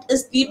 That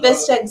is the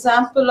best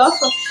example of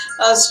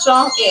a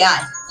strong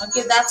AI.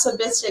 Okay, that's the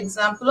best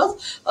example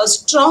of a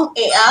strong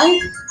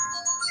AI.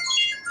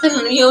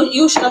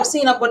 You should have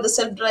seen about the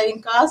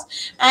self-driving cars,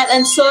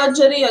 and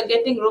surgery, you're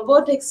getting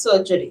robotic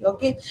surgery.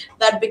 Okay,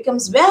 that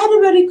becomes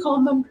very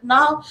common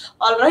now.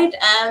 All right,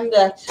 and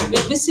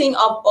we'll be seeing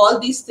of all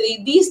these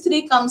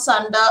three comes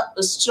under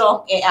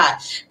strong AI.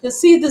 You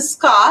see this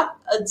car,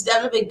 it's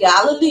developed by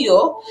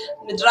Galileo,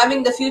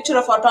 driving the future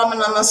of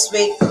autonomous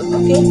vehicle.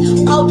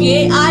 Okay, how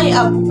AI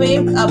have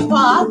paved a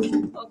path.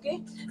 Okay,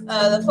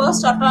 the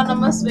first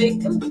autonomous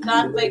vehicle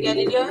done by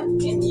Galileo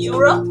in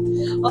Europe.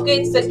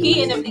 Okay, it's the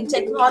key enabling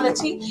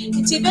technology.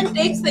 It even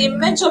takes the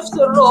image of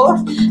the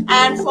road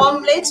and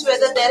formulates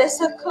whether there is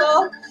a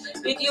curve.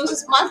 It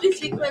uses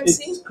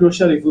multi-frequency. It's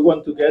crucial if we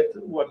want to get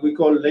what we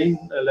call lane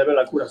level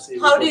accuracy.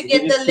 How do you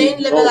get the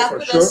lane level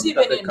accuracy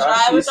when you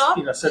drive it on?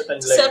 In a certain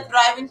lane.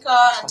 Self-driving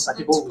car and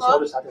Compatible with all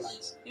the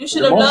satellites. you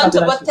should have learned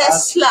about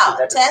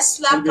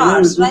Tesla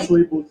cars, right?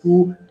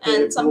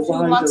 And some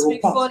few months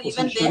before,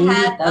 even they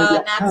had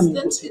an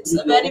accident. It's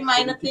a very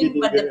minor thing,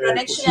 but the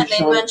prediction and the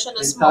invention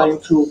is small.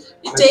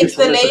 It takes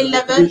the lane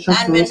level,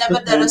 and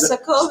whenever there is a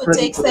curve, it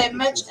takes the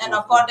image, and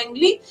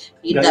accordingly,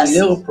 it does.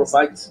 Galileo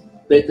provides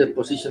better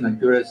position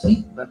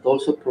accuracy, but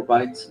also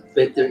provides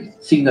better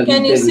signal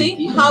Can you integrity.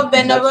 see how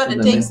whenever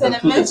it takes an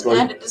image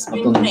and it is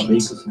being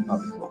trained?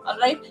 All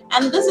right,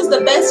 and this is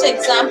the best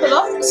example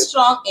of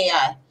strong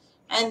AI.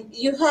 And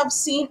you have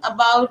seen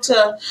about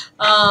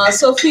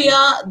Sophia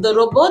the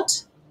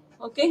robot.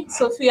 Okay,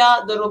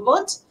 Sophia the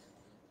robot.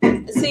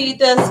 See,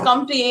 it has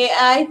come to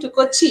AI to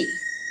Kochi,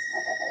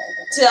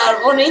 to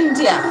our own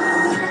India.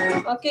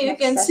 Okay, you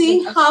can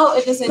see how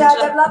it is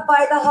developed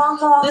by the Hong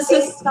This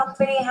is Kong-based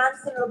company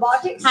Hanson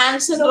Robotics.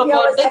 Hanson Sophia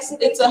was Robotics.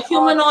 It's a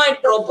humanoid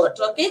robot.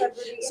 Okay,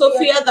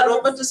 Sophia the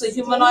robot is a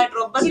humanoid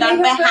robot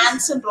done by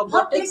Hanson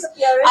Robotics.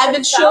 I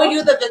will show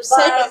you the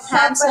website of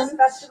Hanson,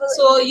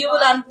 so you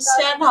will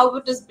understand how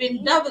it has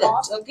been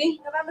developed. Okay.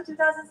 November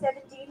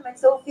 2017, when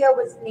Sophia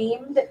was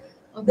named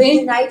the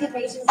United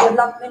Nations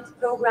Development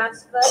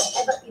Programme's first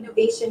ever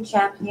innovation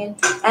champion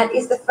and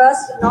is the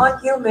first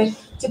non-human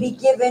to be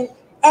given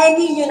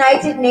any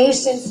United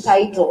Nations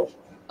title.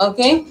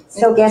 Okay.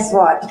 So guess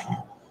what?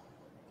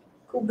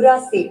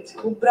 Kubra said,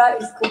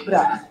 Kubra is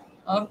Kubra.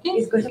 Okay.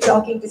 Is going to be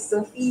talking to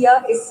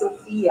Sophia is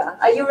Sophia.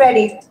 Are you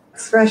ready?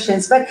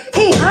 Expressions. But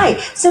hey, hi.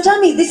 So tell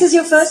me, this is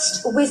your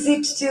first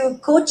visit to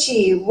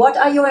Kochi. What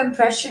are your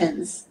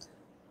impressions?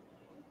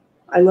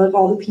 I love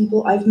all the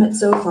people I've met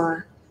so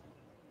far.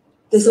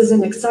 This is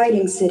an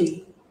exciting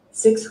city.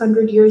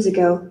 600 years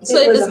ago, So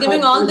it was is a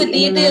giving hub all for the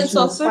details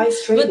international of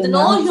spice it trade, with and no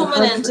now it's a human hub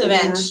for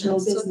international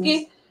interventions. business.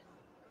 Okay.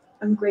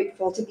 I'm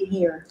grateful to be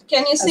here.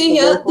 Can you As see the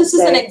here? locals This is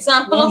an say,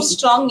 example of money.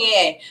 strong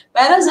AI.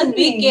 Whereas in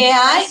weak Money. AI,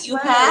 That's you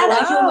right. had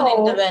a human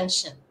Wow.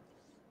 intervention.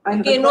 I have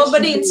Okay, a question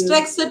nobody for you.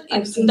 instructs it,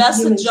 I've it seen does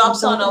the humans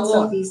jobs from on South our and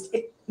own. Southeast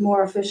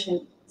more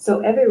efficient, so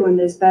everyone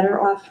is better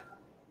off.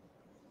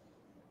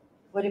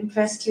 What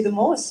impressed you the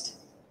most?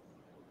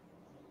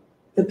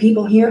 The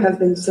people here have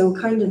been so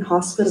kind and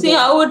hospitable. See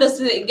how it is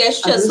a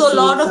gesture. I've So a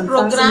lot received of some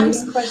programs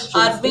fascinating questions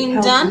are that being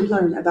helped done. me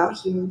learn about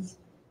humans.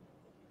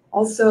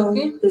 Also,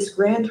 Okay. this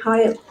Grand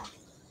Hyatt.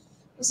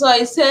 So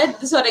I said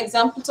these are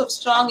examples of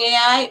strong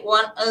AI.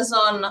 One is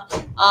on,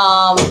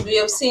 we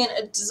have seen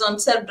it is on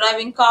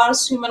self-driving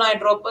cars,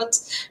 humanoid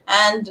robots,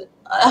 and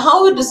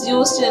how it is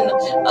used in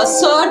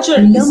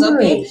surgeries.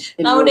 Okay.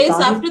 Nowadays,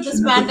 after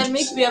this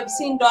pandemic, we have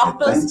seen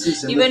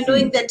doctors even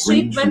doing the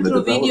treatment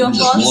through video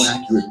calls.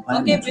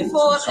 Okay,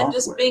 before it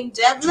is being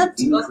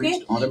developed.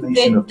 Okay,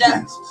 they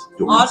done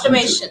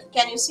automation.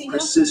 Can you see here?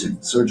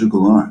 Precision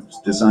surgical arms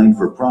designed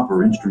for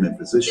proper instrument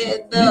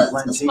position. The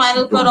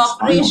spinal cord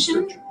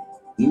operation.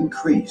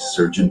 Increase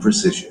surgeon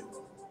precision.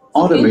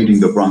 Automating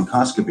the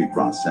bronchoscopy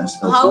process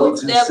How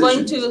avoids they are going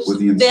incisions to, with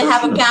the they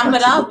have a insertion of camera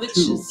flexible which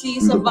tubes sees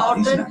through the about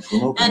body's it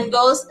natural opening. and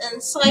goes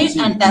inside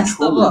Using and a does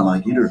the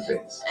controller-like work.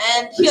 interface.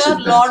 And This here a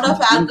lot of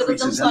advancement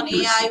increases algorithms on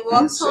accuracy AI and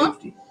works on.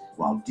 safety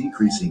while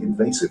decreasing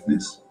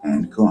invasiveness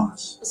and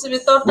costs. So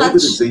without touch,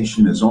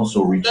 Robotization is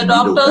also reaching the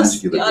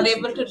doctors endovascular are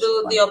able to procedures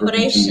do like the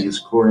operation.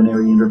 percutaneous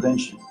coronary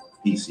intervention,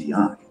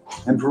 PCI,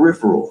 and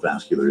peripheral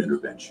vascular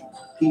intervention,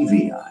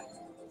 PVI,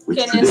 which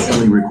Can you see?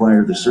 traditionally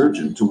require the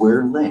surgeon to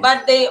wear lead.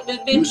 But they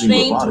will be Using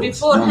trained robotics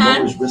now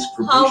beforehand lowers risk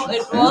for how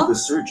patients it and the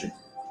works. surgeon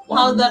How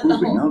while that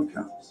improving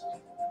outcomes.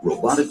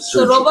 Robotic So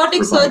surgery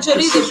robotic provides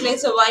surgery, they precision.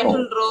 plays a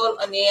vital role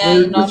in AI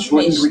Paired in with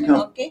shortened automation.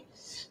 recovery. Okay.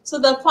 So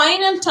the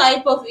final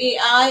type of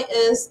AI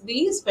is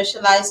the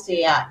specialized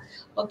AI.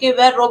 Okay,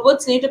 where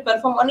robots need to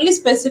perform only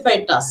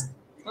specified tasks.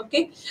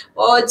 Okay,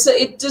 or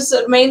it is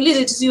mainly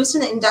it is used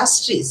in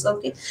industries.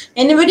 Okay,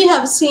 anybody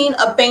have seen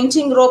a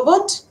painting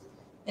robot?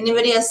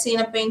 Anybody has seen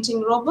a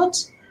painting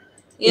robot?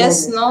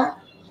 Yes, no.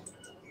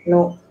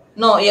 No.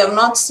 No, you have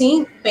not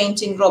seen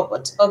painting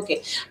robots.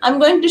 Okay, I'm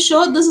going to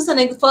show this is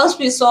first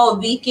we saw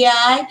weak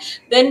AI,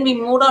 then we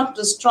moved on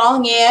to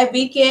strong AI.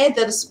 Weak AI,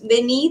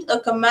 they need a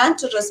command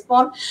to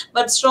respond,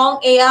 but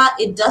strong AI,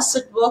 it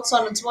works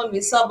on its own.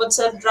 We saw about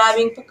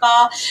self-driving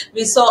car,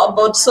 we saw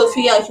about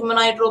Sophia, a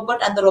humanoid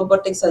robot, and the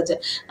robotic surgeon.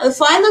 And the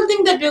final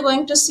thing that we're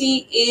going to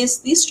see is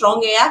the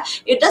strong AI.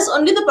 It does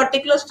only the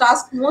particular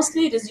task.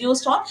 Mostly it is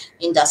used on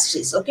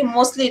industries. Okay,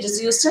 mostly it is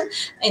used in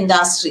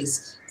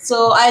industries.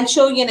 So I'll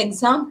show you an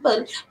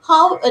example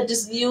how it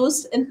is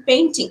used in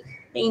painting.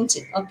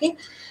 Okay.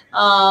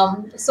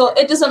 So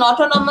it is an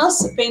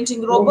autonomous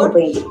painting robot.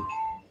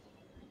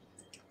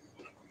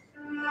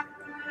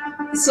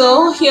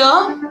 So here,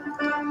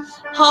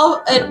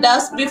 how it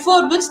does,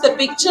 before which the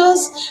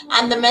pictures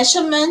and the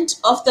measurement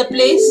of the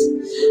place,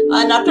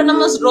 an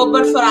autonomous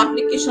robot for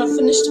application of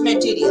finished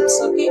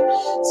materials. Okay.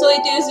 So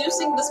it is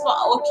using this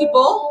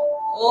Okibo,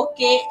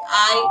 Okibo.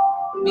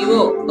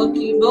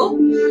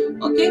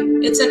 Okay,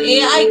 it's an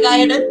AI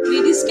guided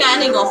 3D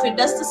scanning of it.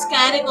 Does the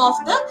scanning of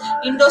the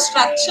indoor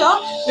structure,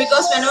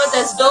 because whenever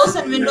there's doors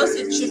and windows,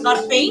 it should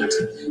not paint.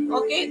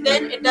 Okay,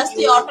 then it does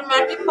the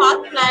automatic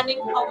path planning,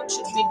 how it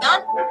should be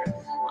done.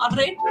 All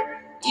right,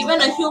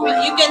 even a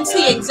human, you can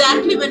see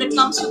exactly when it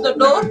comes to the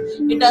door,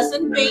 it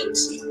doesn't paint.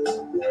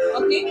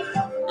 Okay,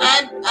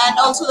 and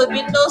also the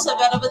windows are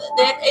wherever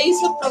there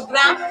is a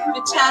program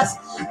which has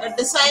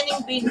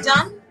designing been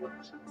done.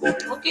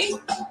 Okay,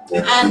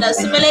 and a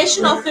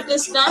simulation of it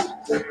is done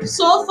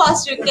so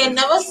fast you can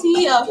never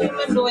see a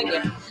human doing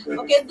it.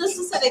 Okay, this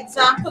is an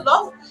example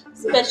of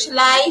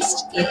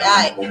specialized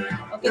AI.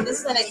 Okay, this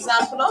is an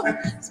example of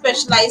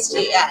specialized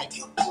AI.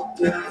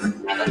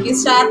 Okay,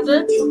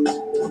 started.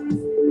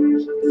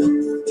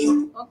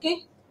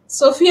 Okay,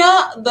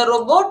 Sophia the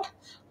robot.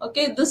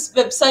 Okay, this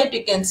website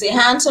you can see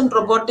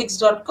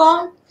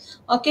handsonrobotics.com.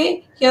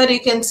 Okay, here you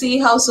can see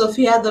how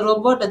Sophia the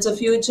robot, it's a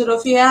future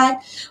of AI.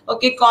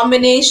 Okay,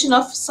 combination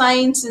of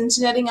science,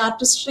 engineering,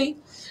 artistry.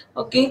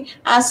 Okay,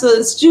 as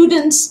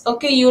students,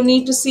 okay, you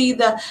need to see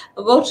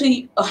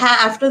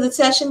after the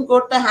session,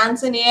 go to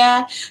Hands-on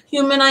AI,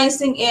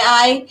 humanizing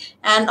AI,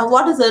 and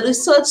what is the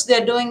research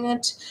they're doing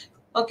it.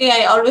 Okay,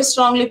 I always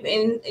strongly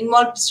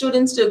involve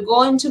students to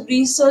go into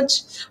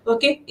research.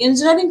 Okay,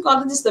 engineering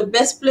college is the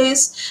best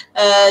place.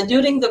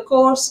 During the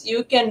course,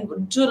 you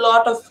can do a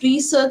lot of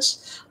research.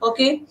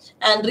 Okay,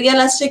 and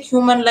realistic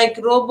human-like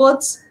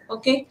robots.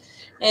 Okay,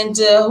 and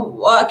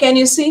can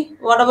you see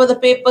whatever the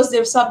papers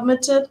they've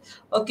submitted?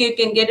 Okay, you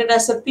can get it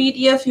as a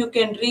PDF. You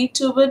can read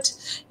to it.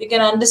 You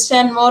can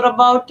understand more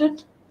about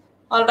it.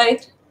 All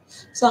right.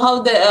 So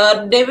how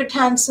the David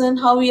Hansen,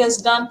 how he has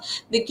done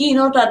the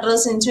keynote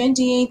address in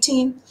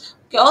 2018.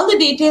 Okay, all the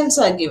details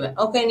are given.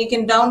 Okay, and you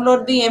can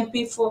download the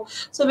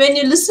MP4. So when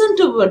you listen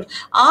to it,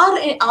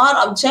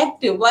 our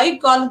objective, why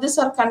colleges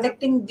are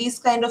conducting these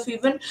kind of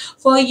event,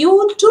 for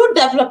you to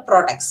develop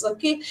products.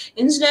 Okay,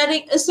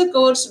 engineering is a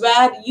course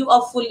where you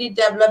are fully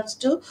developed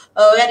to,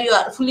 where you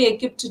are fully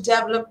equipped to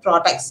develop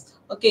products.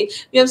 Okay,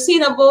 we have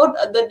seen about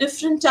the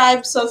different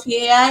types of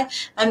AI,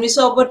 and we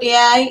saw about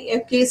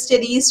AI case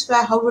studies,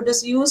 where how it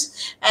is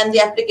used, and the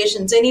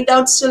applications. Any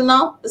doubts till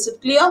now? Is it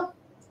clear?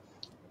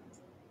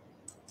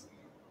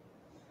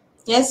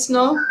 Yes,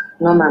 no?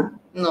 No, ma'am.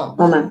 No.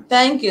 No, ma'am.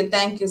 Thank you,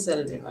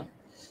 Selvi ma'am.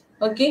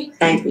 Okay.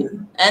 Thank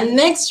you. And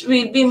next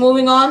we'll be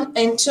moving on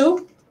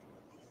into,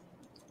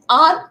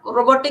 are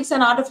robotics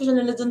and artificial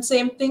intelligence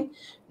same thing?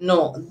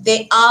 No,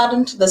 they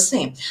aren't the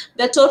same.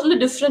 They're totally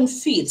different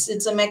fields.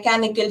 It's a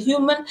mechanical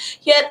human.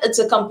 Here it's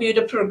a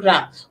computer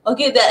program.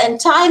 Okay, they're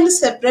entirely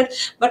separate,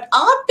 but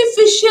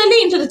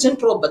artificially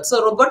intelligent robots.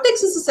 So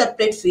robotics is a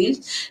separate field.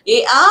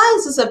 AI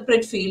is a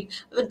separate field.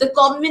 With the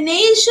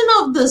combination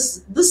of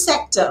this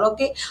sector,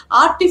 okay,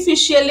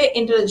 artificially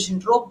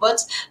intelligent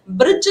robots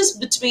bridges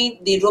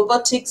between the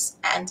robotics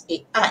and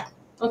AI.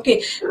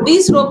 Okay,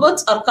 these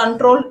robots are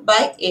controlled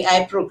by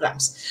AI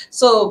programs.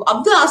 So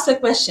Abdul asked a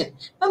question,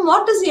 ma'am,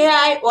 what is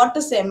AI? What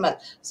is ML?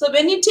 So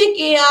when you take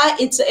AI,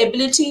 it's the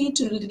ability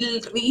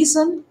to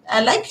reason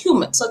like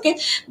humans. Okay,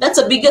 that's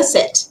a bigger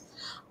set.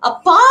 A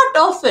part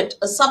of it,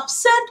 a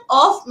subset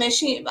of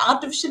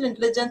artificial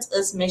intelligence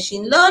is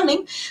machine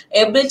learning,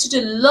 ability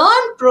to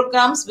learn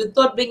programs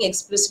without being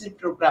explicitly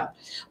programmed.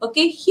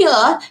 Okay,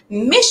 here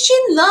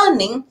machine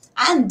learning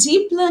and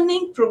deep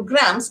learning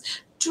programs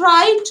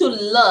try to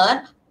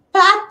learn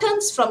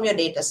patterns from your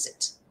data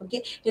set.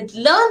 Okay, it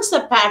learns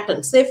a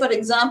pattern. Say, for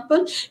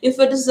example, if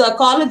it is a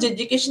college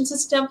education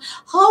system,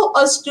 how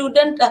a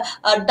student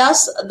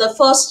does the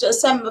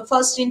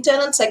first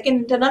internal, second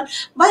internal.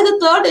 By the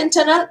third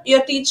internal,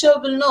 your teacher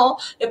will know,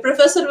 your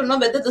professor will know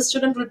whether the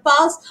student will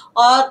pass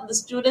or the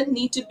student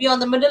need to be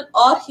on the middle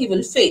or he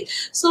will fail.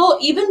 So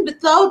even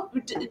without,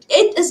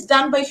 it is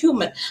done by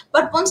human.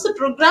 But once the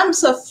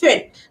programs are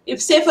fed,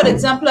 if say, for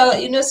example, a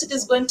university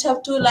is going to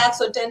have 2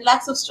 lakhs or 10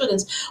 lakhs of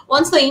students,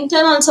 once the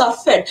internals are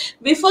fed,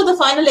 before the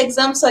final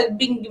exams are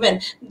being given,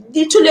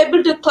 it will be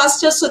able to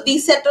cluster. So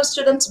these set of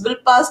students will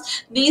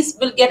pass, these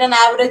will get an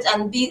average,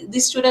 and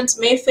these students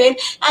may fail.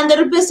 And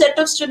there will be a set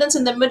of students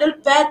in the middle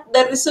where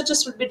the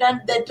researches will be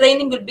done, the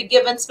training will be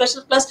given,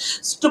 special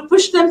class to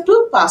push them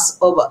to pass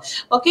over.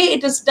 Okay,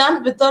 it is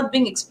done without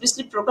being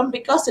explicitly programmed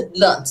because it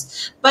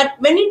learns. But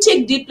when you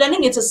take deep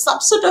learning, it's a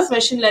subset of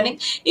machine learning.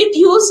 It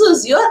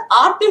uses your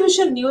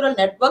artificial neural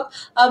network,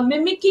 a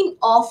mimicking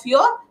of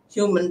your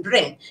human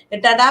brain. It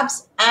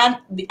adapts, and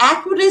the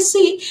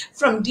accuracy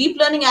from deep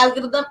learning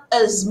algorithm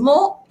is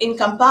more in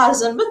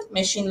comparison with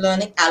machine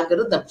learning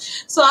algorithm.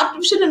 So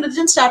artificial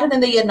intelligence started in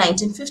the year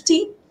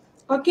 1950.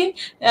 Okay,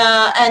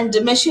 and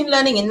machine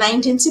learning in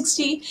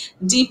 1960,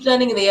 deep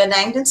learning in the year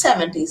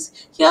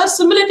 1970s. Here,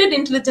 simulated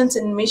intelligence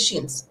in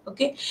machines.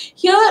 Okay,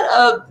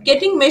 here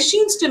getting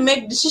machines to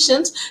make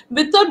decisions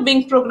without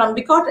being programmed,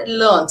 because it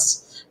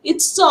learns. It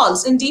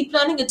solves, in deep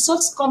learning, it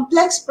solves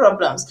complex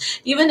problems.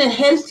 Even in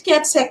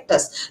healthcare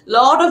sectors, a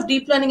lot of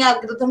deep learning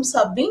algorithms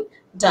are being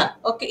done.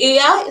 Okay,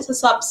 AI is a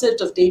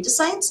subset of data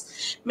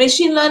science.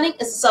 Machine learning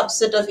is a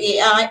subset of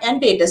AI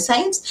and data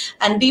science.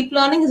 And deep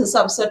learning is a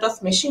subset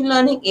of machine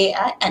learning,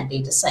 AI, and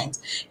data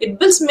science. It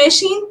builds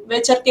machines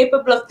which are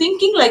capable of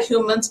thinking like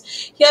humans.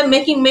 Here,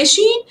 making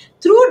machine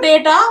through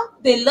data,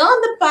 they learn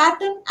the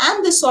pattern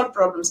and they solve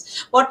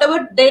problems.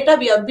 Whatever data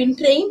we have been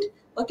trained,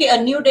 okay,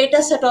 a new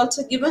data set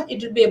also given,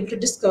 it will be able to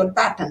discover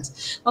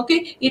patterns.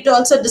 Okay, it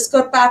also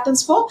discover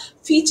patterns for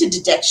feature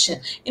detection.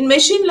 In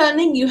machine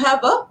learning, you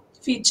have a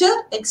feature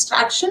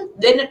extraction,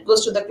 then it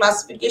goes to the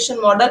classification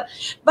model.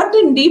 But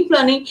in deep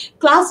learning,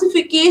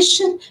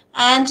 classification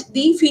and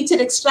the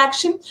feature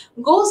extraction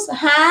goes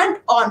hand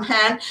on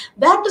hand.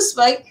 That is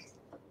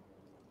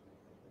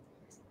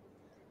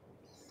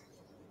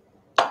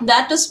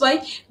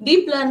why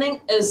deep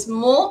learning is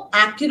more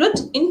accurate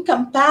in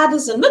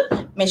comparison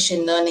with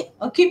machine learning.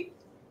 Okay,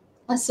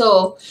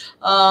 so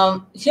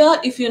here,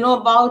 if you know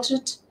about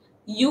it,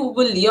 you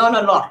will learn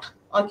a lot.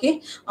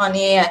 Okay, on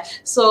AI.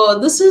 So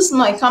this is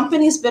my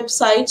company's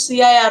website,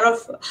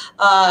 CIRF,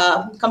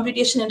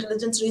 Computation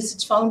Intelligence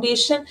Research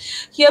Foundation.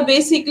 Here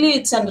basically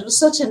it's a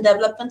research and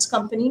development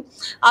company.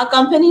 Our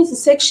company is a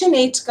Section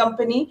 8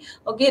 company,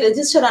 okay,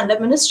 registered under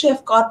Ministry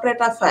of Corporate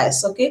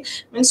Affairs. Okay,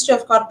 Ministry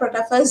of Corporate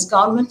Affairs,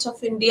 Government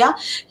of India.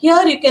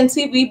 Here you can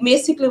see we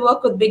basically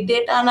work with big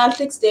data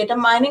analytics, data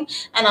mining,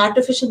 and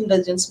artificial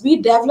intelligence. We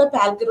develop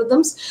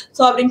algorithms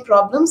solving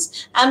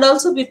problems, and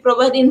also we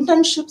provide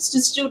internships to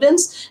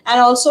students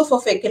and also for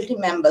faculty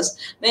members.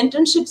 The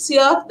internships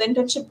here, the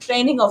internship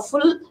training or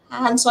full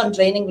hands-on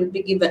training will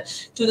be given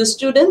to the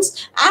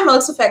students and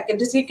also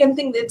faculties. You can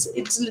think that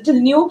it's a little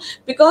new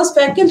because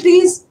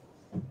faculties,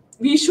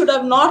 we should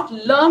have not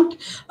learned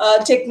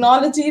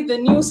technology, the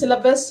new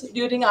syllabus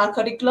during our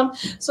curriculum.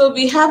 So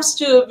we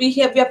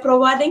are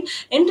providing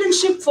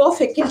internship for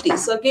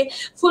faculties. Okay,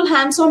 full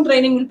hands-on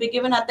training will be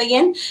given at the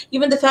end.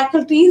 Even the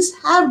faculties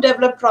have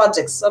developed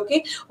projects,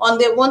 okay, on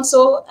their own.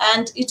 So,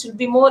 and it will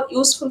be more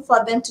useful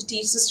for them to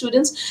teach the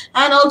students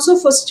and also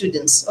for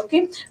students.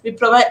 Okay, we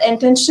provide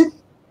internship.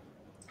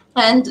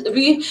 And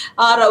we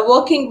are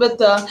working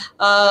with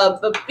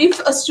if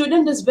a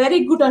student is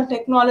very good on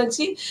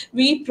technology,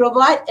 we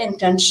provide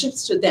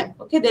internships to them.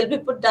 Okay, they'll be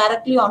put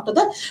directly onto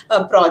the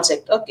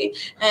project. Okay,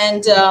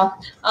 and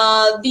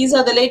these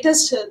are the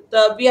latest.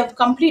 We have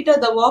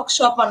completed the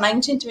workshop on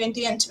 19,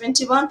 20, and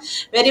 21.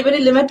 Very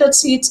limited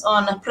seats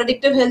on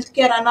predictive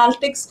healthcare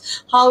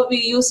analytics, how we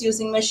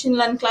using machine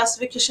learning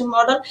classification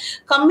model.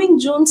 Coming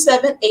June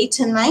 7, 8,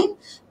 and 9.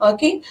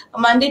 Okay,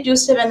 Monday,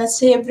 Tuesday,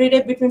 Wednesday, every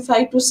day between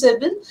 5 to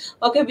 7.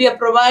 Okay, we are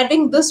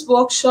providing this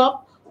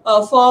workshop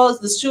for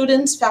the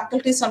students,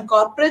 faculties, and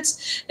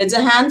corporates. It's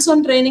a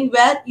hands-on training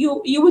where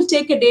you will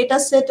take a data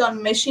set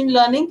on machine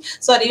learning.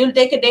 Sorry, you'll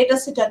take a data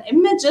set on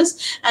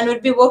images and we'll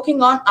be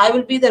working on. I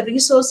will be the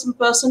resource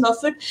person of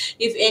it.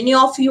 If any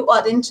of you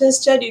are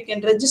interested, you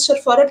can register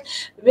for it.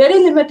 Very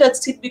limited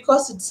seat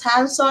because it's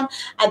hands-on.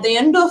 At the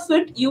end of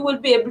it, you will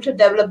be able to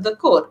develop the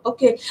code.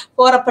 Okay,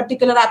 for a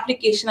particular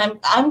application.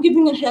 I'm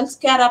giving a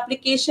healthcare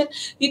application.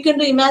 You can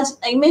do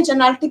image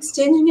analytics,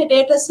 changing a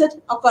data set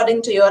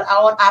according to your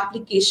own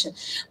application.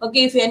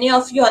 Okay, if any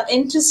of you are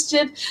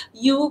interested,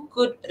 you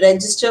could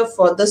register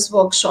for this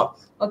workshop.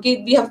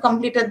 Okay, we have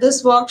completed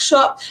this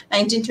workshop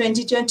 19,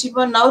 20,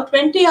 21. Now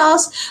 20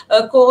 hours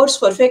course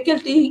for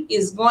faculty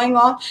is going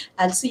on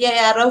at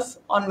CIRF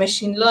on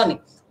machine learning.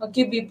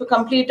 Okay, we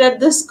completed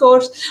this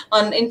course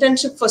on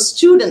internship for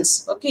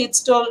students. Okay, it's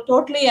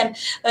totally an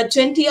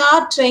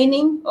 20-hour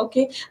training.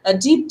 Okay, a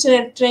deep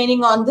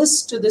training on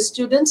this to the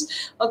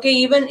students. Okay,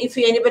 even if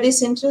anybody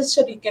is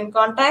interested, you can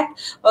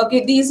contact.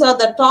 Okay, these are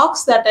the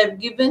talks that I've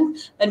given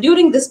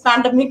during this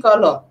pandemic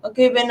alone.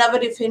 Okay, whenever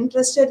if you're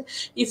interested,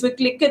 if you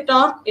click it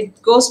on,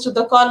 it goes to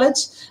the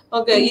college.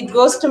 Okay, it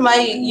goes to my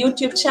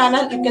YouTube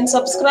channel. You can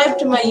subscribe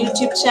to my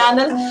YouTube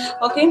channel.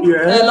 Okay,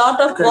 a lot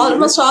of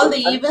almost all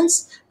the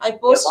events I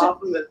post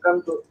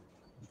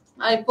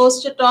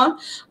it on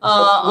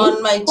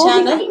my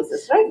channel.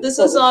 Cases, right? This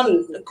is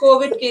on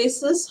COVID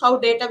cases, how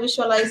data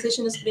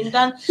visualization has been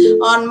done.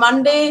 On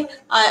Monday,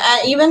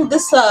 even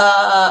this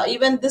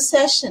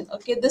session,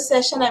 okay, this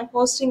session I'm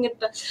posting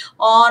it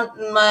on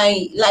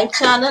my live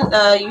channel,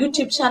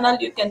 YouTube channel.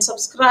 You can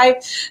subscribe,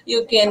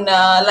 you can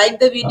like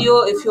the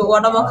video. If you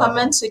want more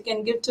comments, you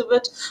can give to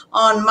it.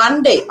 On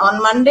Monday,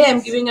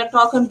 I'm giving a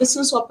talk on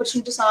business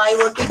opportunities on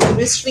IoT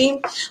TV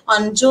stream.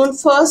 On June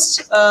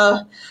 1st,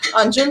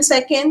 on June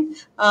 2nd,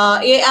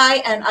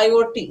 AI and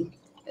IoT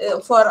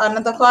for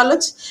another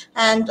college,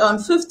 and on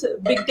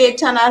 5th, big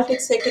data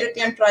analytics, security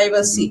and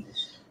privacy.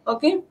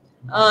 Okay,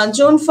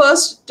 June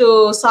 1st to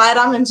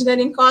CIRF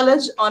Engineering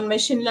College on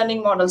machine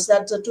learning models.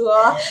 That's a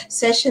 2-hour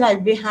session. I'll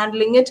be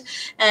handling it.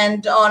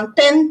 And on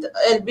 10th,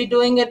 I'll be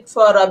doing it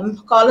for a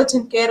college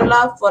in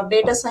Kerala for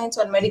data science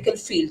on medical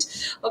field.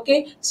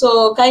 Okay,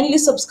 so kindly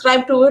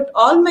subscribe to it.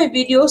 All my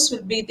videos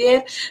will be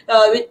there.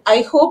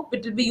 I hope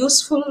it will be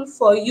useful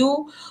for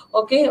you.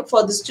 Okay,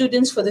 for the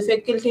students, for the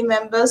faculty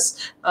members,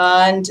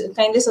 and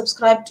kindly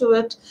subscribe to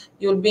it.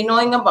 You'll be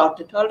knowing about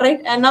it. All right,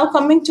 and now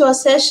coming to our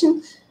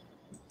session.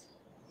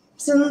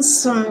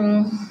 Since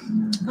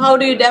how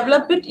do you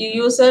develop it?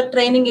 You use a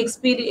training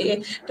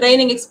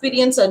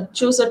experience or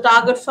choose a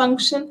target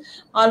function.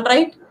 All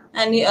right,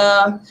 and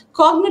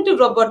cognitive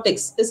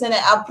robotics is an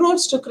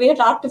approach to create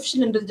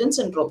artificial intelligence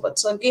in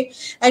robots. Okay,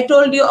 I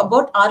told you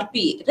about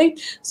RPA,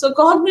 right? So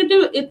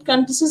cognitive, it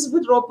consists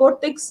with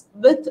robotics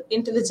with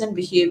intelligent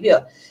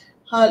behavior.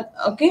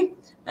 Okay,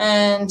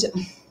 and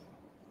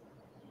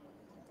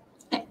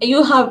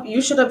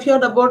you should have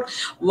heard about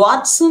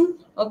Watson.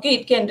 Okay,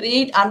 it can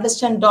read,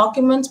 understand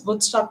documents,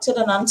 both structured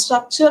and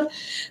unstructured.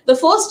 The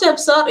 4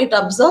 steps are: it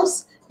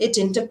observes, it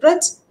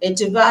interprets, it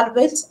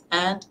evaluates,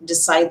 and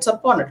decides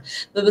upon it.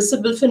 The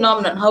visible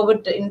phenomenon, how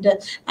it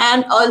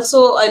and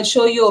also I'll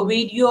show you a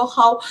video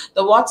how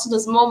the Watson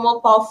is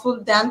more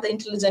powerful than the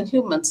intelligent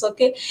humans.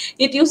 Okay,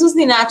 it uses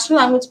the natural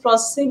language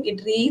processing.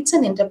 It reads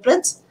and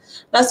interprets.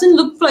 Doesn't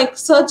look like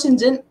search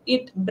engine.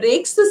 It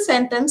breaks the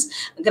sentence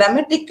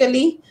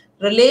grammatically,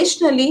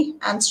 relationally,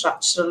 and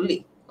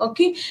structurally.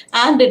 Okay,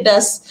 and it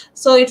does.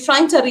 So it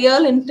finds a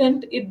real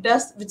intent. It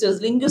does, which is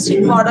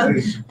linguistic model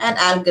and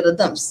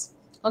algorithms.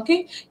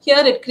 Okay, here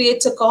it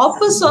creates a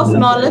corpus of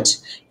knowledge.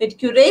 It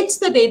curates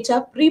the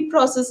data,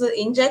 pre-processes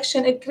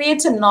injection. It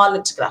creates a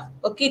knowledge graph.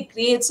 Okay, it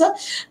creates a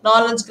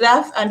knowledge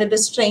graph, and it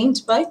is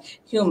trained by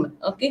human.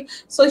 Okay,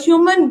 so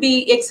human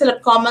excel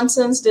at common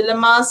sense,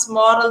 dilemmas,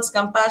 morals,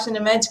 compassion,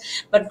 image,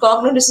 but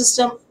cognitive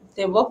system,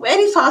 they work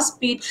very fast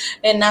speed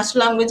in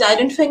natural language,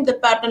 identifying the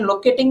pattern,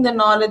 locating the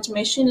knowledge.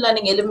 Machine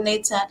learning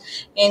eliminates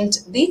and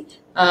the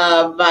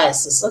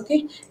biases.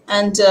 Okay,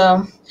 and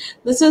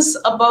this is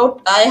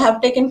about, I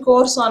have taken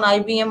course on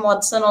IBM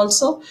Watson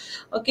also.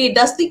 Okay, it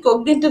does the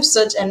cognitive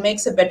search and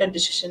makes a better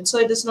decision. So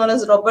it is known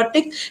as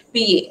robotic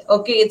PA.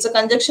 Okay, it's a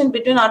conjunction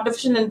between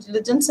artificial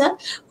intelligence and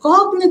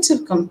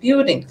cognitive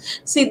computing.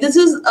 See, this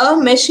is a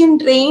machine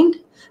trained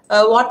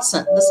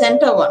Watson, the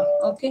center one.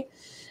 Okay,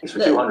 Thanks for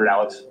 200,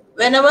 Alex.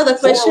 whenever the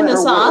question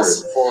is Four-letter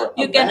asked, word for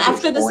you a can, vantage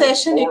after the point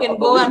session, you or can a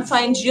go and belief.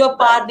 find your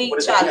party What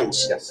does it do? challenge.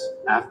 Yes.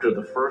 After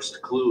the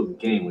first clue of the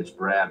game, which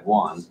Brad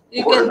won,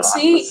 You we're can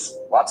see, anonymous.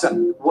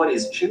 Watson, what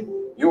is chip?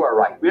 You are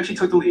right. We actually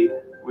took the lead.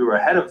 We were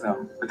ahead of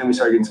them, but then we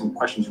started getting some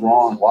questions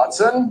wrong.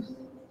 Watson,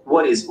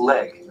 what is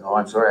leg? No,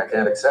 I'm sorry, I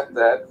can't accept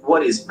that.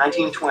 What is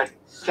 1920?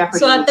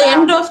 so at the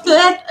end of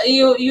that,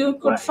 you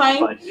could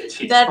find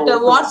that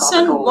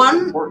Watson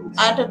won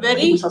at a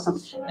very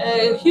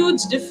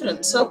huge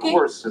difference. Of Okay,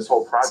 course, this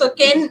whole project so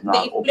Ken, is not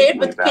they played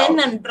with openly Ken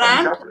about and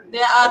Brand. Jeopardy.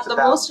 They are It's the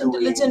about most doing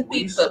intelligent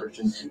people. research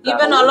and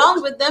Even analytics.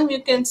 along with them,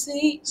 you can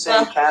see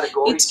Same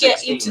category, it's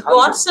 1600,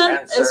 Watson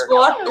is answer.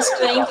 what is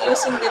trained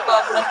using the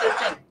cognitive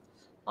thing.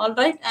 All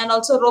right, and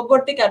also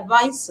robotic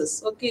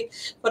advices. Okay,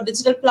 for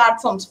digital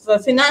platforms, for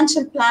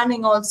financial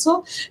planning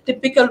also,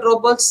 typical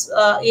robots,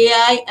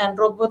 AI and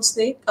robots,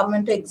 they come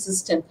into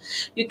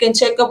existence. You can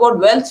check about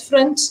Wealth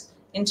Friends,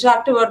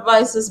 interactive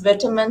advices,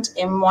 Betterment,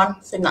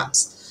 M1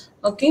 Finance.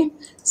 Okay,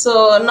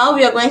 so now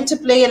we are going to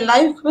play a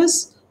live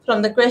quiz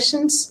from the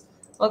questions.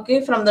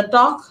 Okay, from the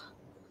talk.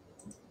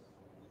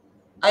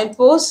 I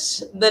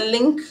post the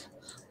link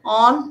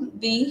on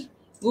the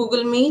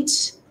Google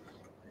Meet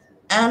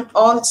and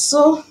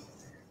also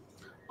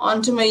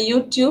onto my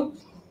YouTube.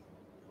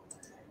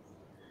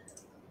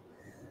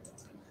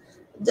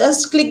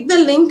 Just click the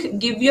link,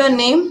 give your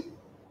name.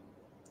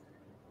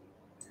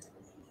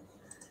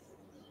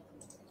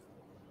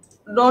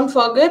 Don't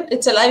forget,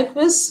 it's a live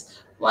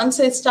quiz once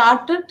I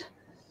started.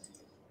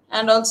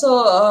 And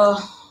also,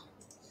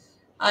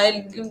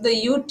 I'll give the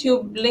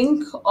YouTube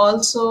link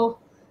also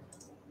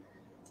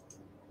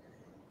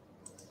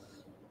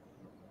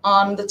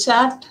on the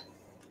chat.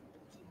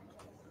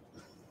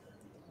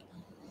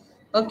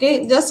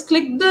 Okay, just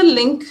click the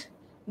link,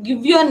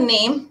 give your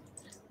name.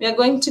 We are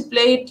going to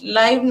play it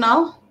live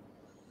now.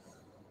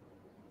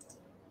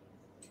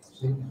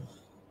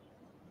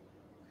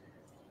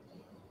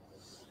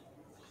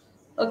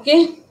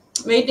 Okay,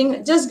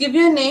 waiting. Just give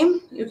your name.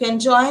 You can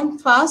join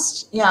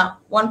fast. Yeah,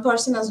 one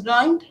person has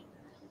joined.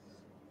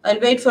 I'll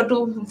wait for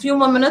few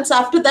more minutes.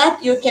 After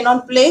that, you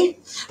cannot play.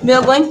 We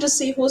are going to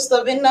see who's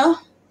the winner.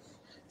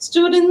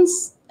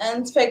 Students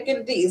and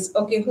faculties.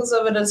 Okay,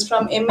 whoever is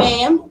from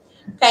M.A.M,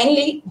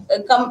 kindly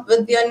come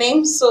with your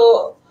name.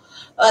 So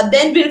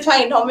then we'll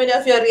find how many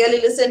of you really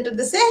listen to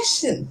the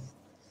session.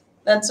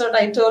 That's what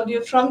I told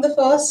you from the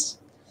first.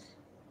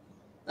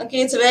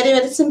 Okay, it's very,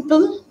 very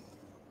simple.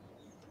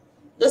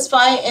 Just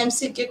 5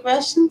 MCQ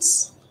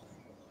questions.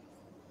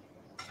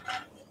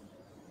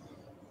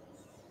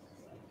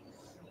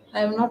 I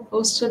have not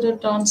posted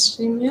it on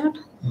StreamYard.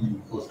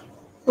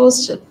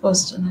 Posted.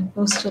 I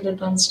posted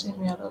it on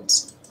StreamYard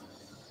also.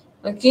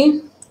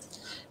 Okay.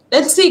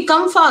 Let's see.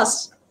 Come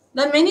fast.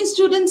 There are many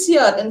students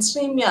here in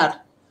StreamYard.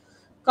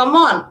 Come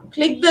on.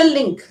 Click the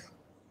link.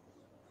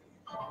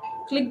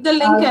 Click the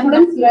link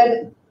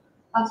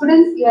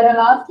students, you are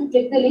asked to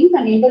click the link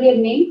and enter your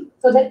name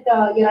so that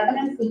your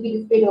attendance will be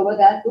displayed over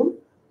there too.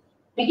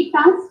 Make it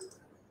fast,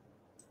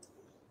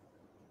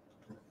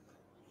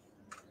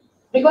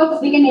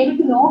 because we can able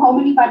to know how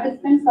many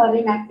participants are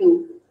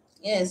inactive.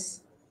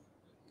 Yes.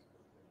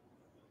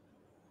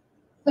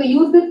 So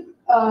use the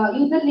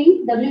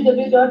link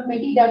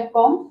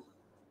www.mechi.com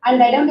and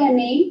write down your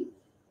name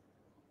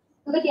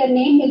so that your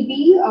name will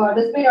be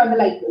displayed on the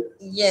live list.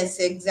 Yes,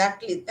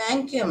 exactly.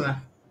 Thank you, ma'am.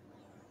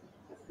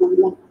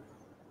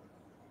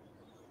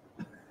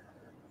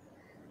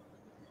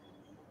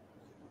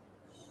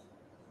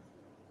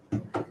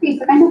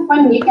 It's a kind of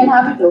fun. You can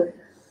have it too.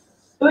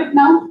 Do it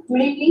now,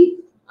 immediately.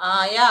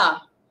 Yeah.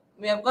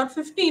 We have got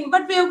 15,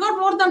 but we have got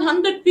more than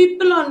 100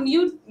 people on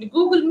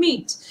Google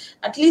Meet.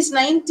 At least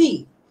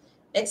 90.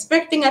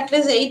 Expecting at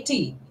least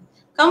 80.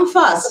 Come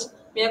fast.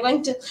 We are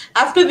going to,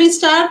 after we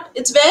start,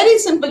 it's very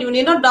simple. You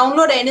need not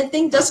download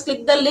anything. Just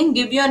click the link,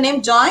 give your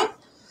name, join.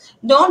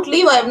 Don't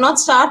leave. I have not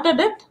started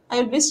it.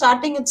 I will be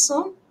starting it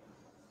soon.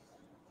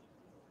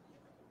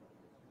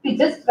 You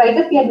just write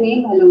up your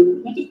name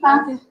alone. Make it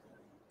fast. Okay.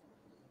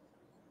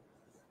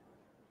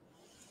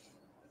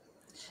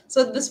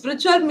 So the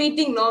spiritual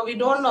meeting, no, we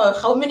don't know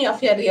how many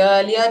of you are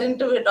really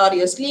into it, or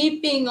you're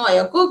sleeping, or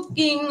you're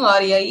cooking,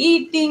 or you're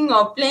eating,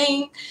 or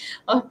playing.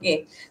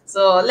 Okay,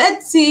 so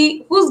let's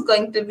see who's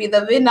going to be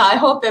the winner. I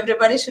hope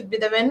everybody should be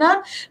the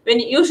winner. When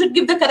you should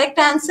give the correct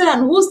answer,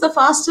 and who's the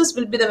fastest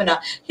will be the winner.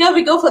 Here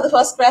we go for the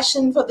first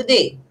question for the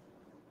day.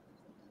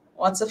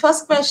 What's the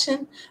first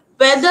question?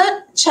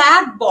 Whether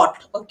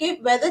chatbot, okay,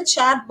 whether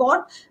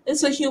chatbot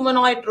is a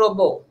humanoid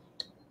robot.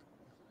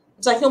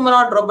 It's a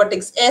humanoid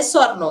robotics. Yes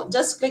or no?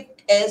 Just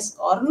click yes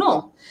or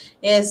no.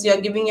 Yes, you are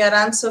giving your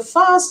answer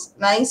fast.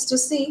 Nice to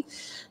see.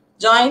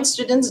 Join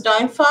students,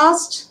 join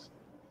fast.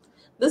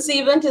 This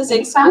event is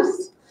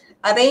Exams?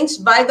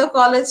 arranged by the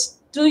college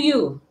to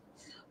you.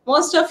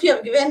 Most of you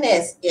have given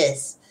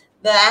yes.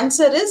 The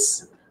answer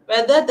is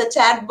whether the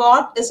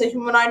chatbot is a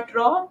humanoid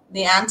robot.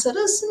 The answer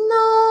is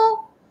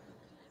no.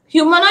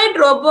 Humanoid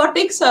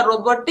robotics are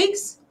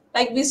robotics,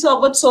 like we saw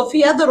about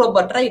Sophia the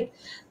robot, right?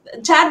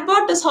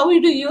 Chatbot is how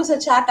you do use a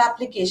chat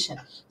application.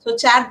 So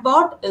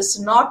chatbot is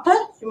not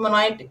a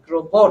humanoid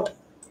robot.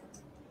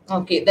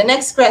 Okay, the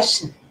next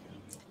question.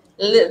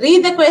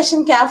 Read the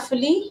question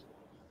carefully.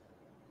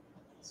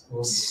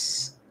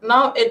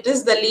 Now it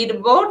is the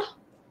leaderboard.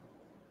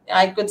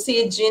 I could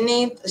see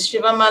Ginit,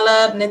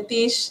 Shivamala,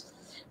 Nitish,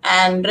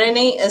 and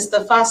Renee is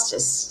the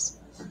fastest.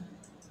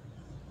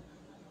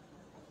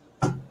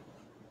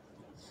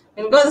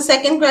 We'll go to the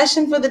second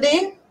question for the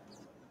day.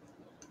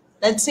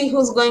 Let's see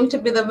who's going to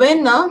be the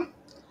winner.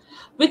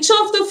 Which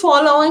of the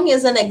following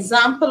is an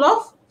example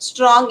of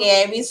strong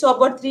AI? We saw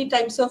about 3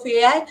 types of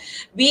AI: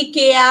 weak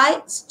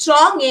AI,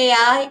 strong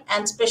AI,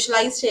 and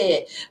specialized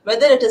AI.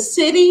 Whether it is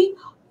Siri,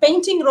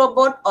 painting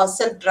robot, or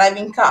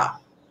self-driving car.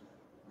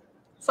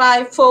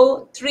 5,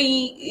 4,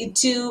 3,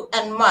 2,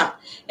 and 1.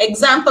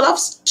 Example of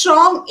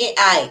strong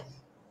AI.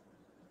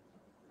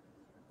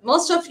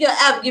 Most of you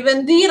have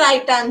given the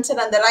right answer,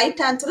 and the right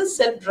answer is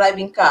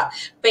self-driving car.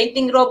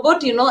 Painting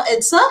robot, you know,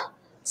 it's a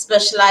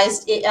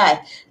specialized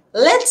AI.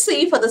 Let's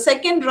see for the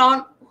second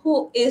round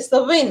who is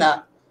the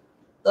winner.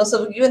 Those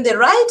who have given the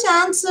right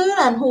answer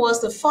and who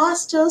was the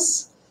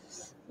fastest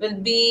will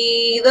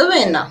be the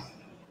winner.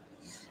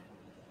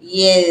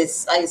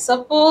 Yes, I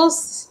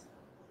suppose.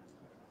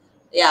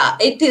 Yeah,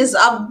 it is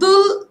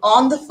Abdul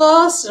on the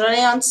first,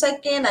 Renee on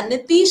second, and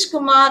Nitish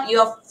Kumar, you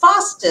are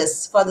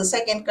fastest for the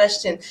second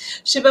question.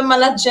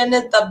 Shivamala,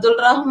 Janet, Abdul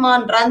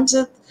Rahman,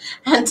 Ranjit,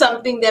 and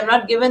something they have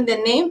not given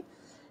their name,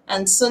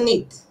 and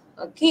Sunit.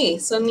 Okay,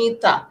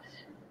 Sunita.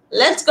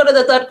 Let's go to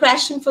the third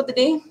question for the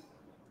day.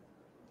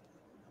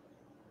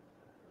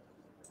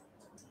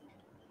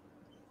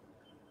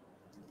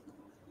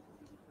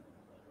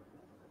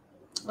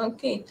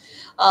 Okay,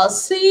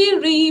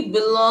 Siri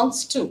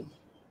belongs to,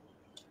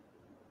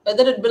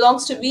 whether it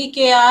belongs to weak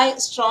AI,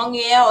 strong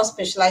AI, or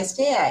specialized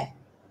AI.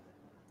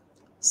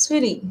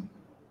 Siri.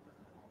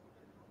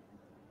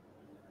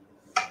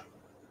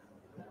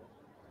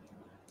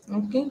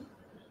 Okay.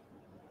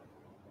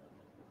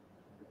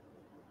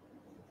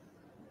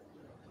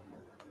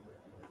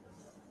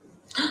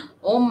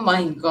 Oh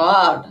my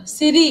God.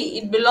 Siri,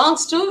 it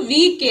belongs to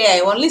weak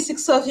AI. Only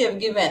 6 of you have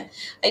given.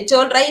 I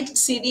told, right,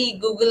 Siri,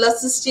 Google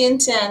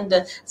Assistant, and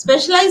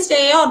specialized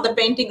AI or the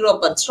painting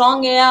robot.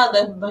 Strong AI,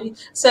 the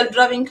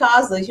self-driving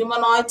cars, the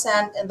humanoids,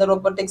 and the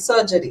robotic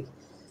surgery.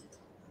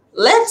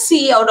 Let's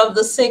see out of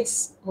the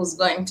 6 who's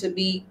going to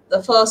be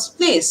the first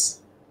place.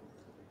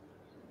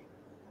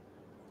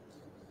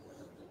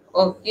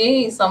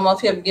 Okay, some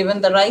of you have given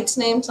the right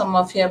name, some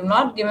of you have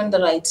not given the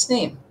right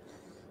name.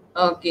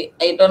 Okay,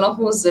 I don't know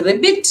who's the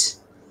Ribbit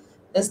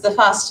is the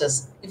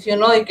fastest. If you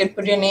know, you can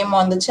put your name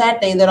on the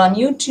chat either on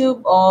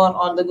YouTube or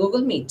on the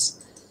Google Meets.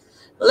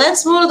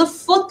 Let's move to the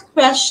fourth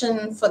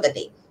question for the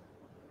day.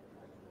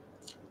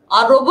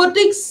 Are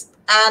robotics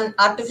and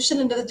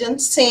artificial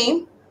intelligence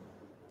same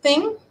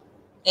thing?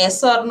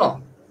 Yes or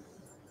no?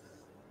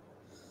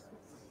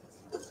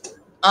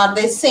 Are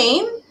they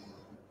same?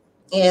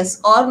 Yes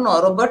or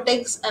no?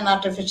 Robotics and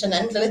artificial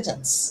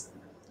intelligence.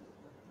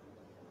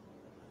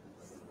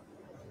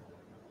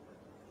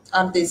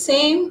 Are they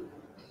same?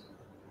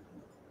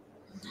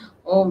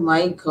 Oh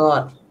my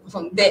God.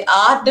 They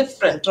are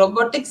different.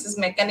 Robotics is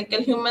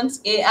mechanical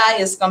humans. AI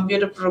is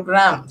computer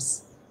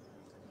programs.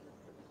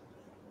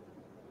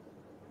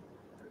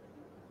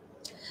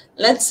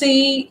 Let's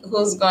see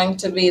who's going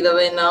to be the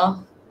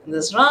winner in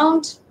this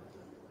round.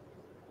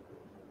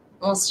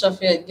 Most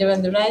of you have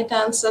given the right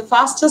answer.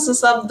 Fastest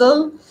is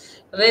Abdul.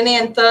 Renee,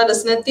 and third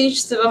is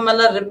Nitish,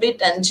 Sivamala,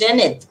 Ribbit, and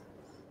Janet.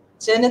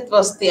 Janet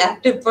was the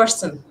active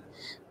person.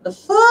 The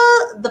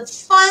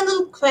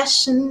final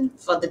question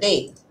for the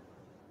day.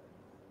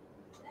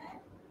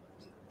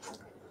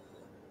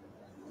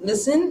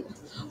 Listen,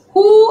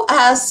 who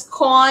has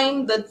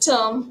coined the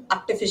term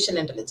artificial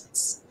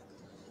intelligence?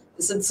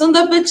 Is it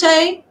Sundar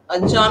Pichai,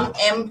 or John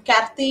M.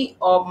 Carthy,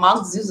 or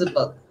Mark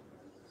Zuckerberg?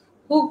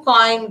 Who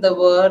coined the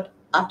word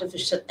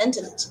artificial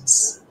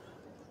intelligence?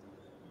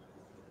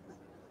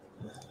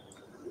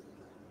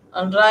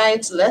 All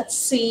right, let's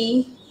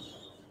see.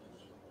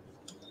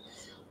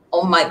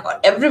 Oh my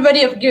God, everybody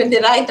have given the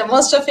right,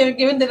 most of you have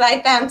given the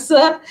right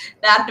answer.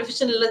 The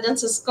artificial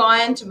intelligence is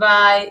coined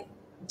by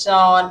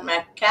John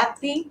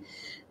McCarthy.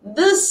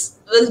 This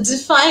will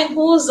define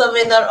who's the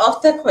winner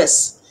of the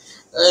quiz.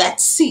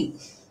 Let's see.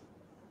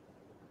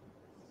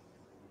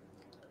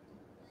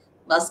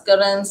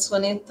 Bhaskaran,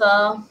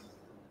 Sunita,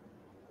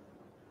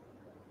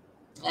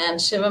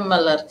 and Shivam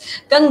Mallar.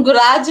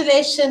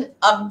 Congratulations,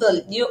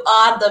 Abdul. You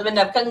are the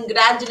winner.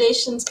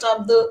 Congratulations to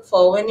Abdul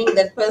for winning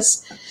the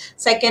quiz.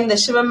 Second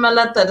is Shivam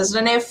Mallar. Third is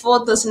Renee.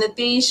 Fourth is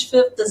Nitish.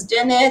 Fifth is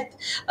Janet.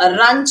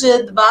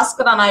 Ranjit,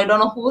 Bhaskaran. I don't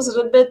know who's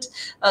Ribbit.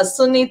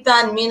 Sunita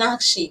and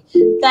Meenakshi.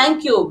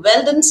 Thank you.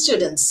 Well done,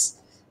 students.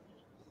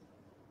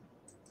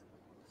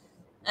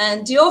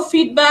 And your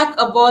feedback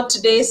about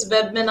today's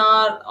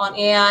webinar on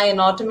AI and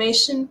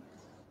automation,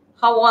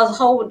 how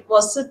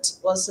was it?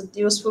 Was it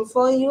useful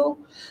for you?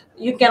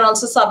 You can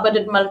also submit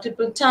it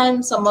multiple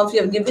times. Some of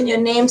you have given your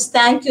names.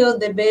 Thank you,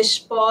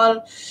 Debesh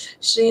Paul,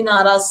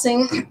 Srinara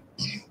Singh.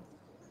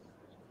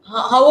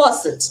 How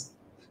was it?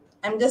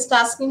 I'm just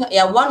asking.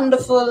 Yeah,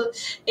 wonderful,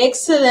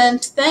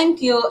 excellent,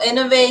 thank you,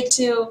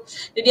 innovative.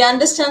 Did you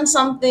understand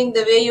something?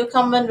 The way you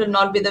come in will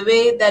not be the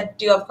way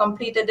that you have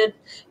completed it.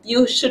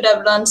 You should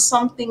have learned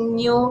something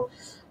new.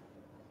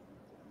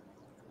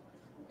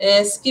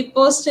 Yes, keep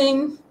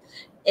posting.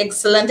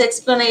 Excellent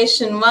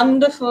explanation,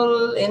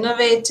 wonderful,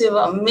 innovative,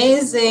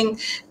 amazing.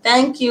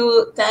 Thank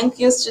you,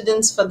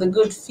 students, for the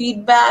good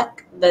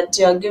feedback that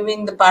you're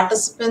giving the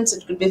participants.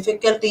 It could be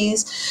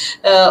faculties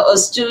or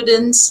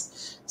students.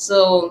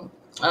 So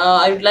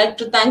I would like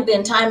to thank the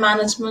entire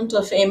management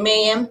of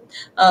M.A.M.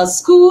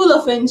 School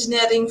of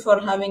Engineering for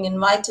having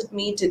invited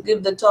me to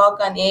give the talk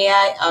on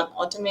AI and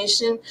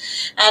automation.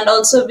 And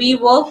also we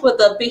work with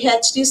the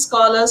PhD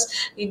scholars.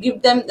 We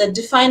give them the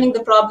defining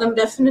the problem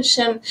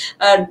definition,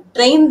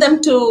 train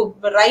them to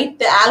write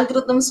the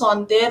algorithms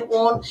on their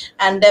own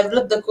and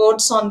develop the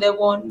codes on their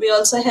own. We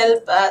also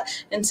help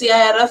in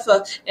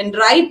CIRF in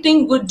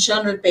writing good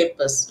journal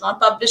papers, not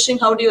publishing.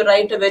 How do you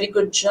write a very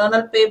good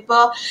journal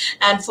paper?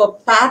 And for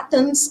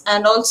patents,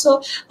 and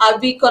also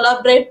we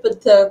collaborate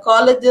with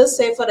colleges.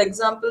 Say for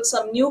example,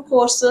 some new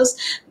courses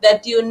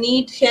that you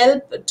need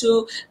help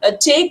to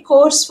take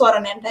course for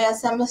an entire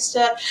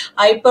semester.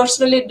 I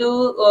personally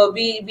do.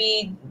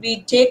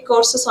 We take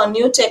courses on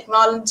new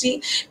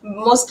technology.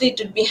 Mostly it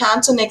would be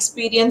hands-on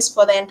experience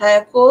for the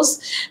entire course,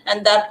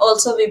 and that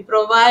also we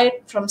provide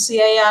from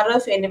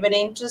CIRF.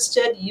 Anybody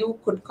interested, you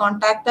could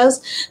contact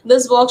us.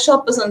 This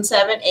workshop is on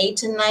 7,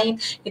 8, and 9.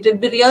 It will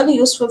be really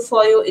useful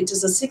for you. It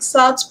is a 6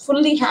 hours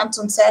fully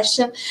hands-on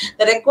session.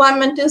 The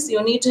requirement is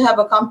you need to have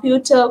a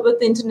computer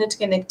with internet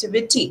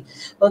connectivity.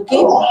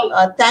 Okay.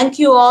 Thank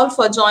you all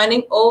for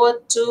joining. Over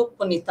to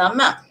Punita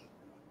ma'am.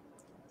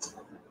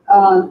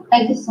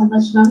 Thank you so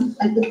much, ma'am.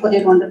 Thank you for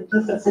your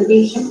wonderful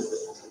presentation.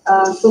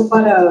 So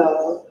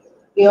far,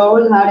 we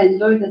all had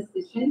enjoyed the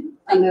session,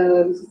 and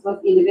this was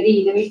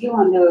very innovative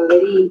and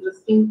very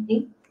interesting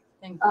thing.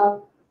 Thank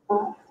you.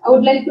 I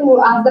would like to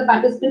ask the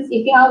participants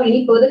if you have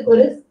any further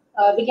queries,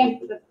 we can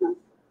put it now.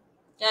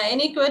 Yeah,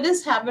 any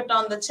queries, have it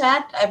on the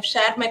chat. I've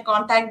shared my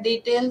contact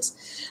details.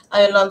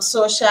 I will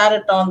also share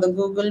it on the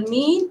Google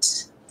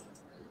Meet.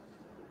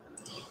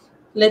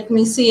 Let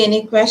me see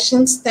any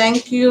questions.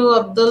 Thank you,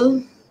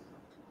 Abdul.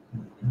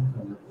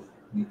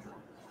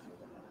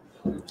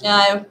 Yeah,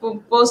 I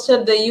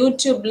posted the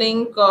YouTube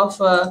link of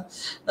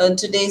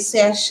today's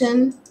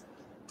session.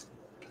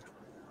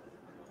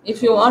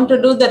 If you want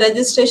to do the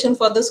registration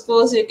for this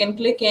course, you can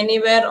click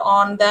anywhere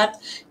on that.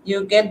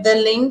 You get the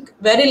link.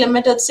 Very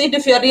limited seat.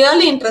 If you're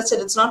really interested,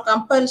 it's not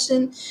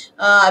compulsion.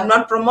 I'm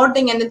not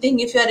promoting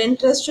anything. If you're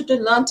interested to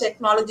learn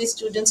technology,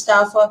 student,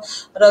 staff, or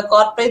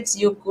corporates,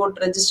 you could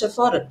register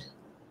for it.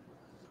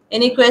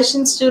 Any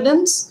questions,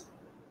 students?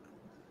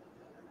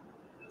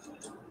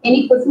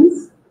 Any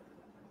questions?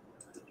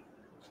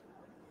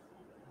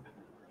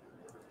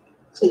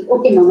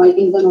 Okay, ma'am, I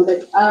think I know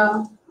that.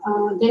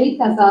 Janik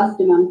has asked,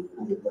 ma'am.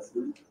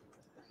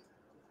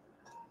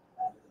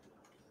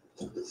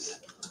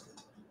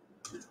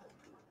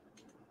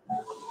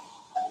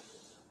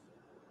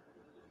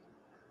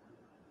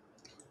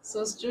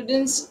 So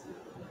students,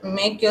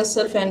 make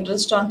yourself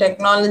enriched on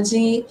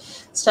technology,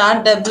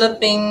 start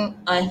developing.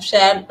 I've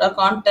shared a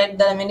contact.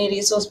 There are many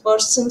resource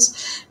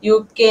persons.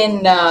 You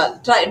can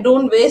try,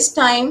 don't waste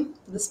time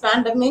this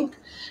pandemic.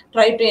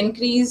 Try to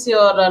increase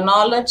your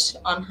knowledge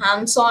on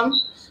hands-on.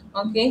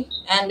 Okay,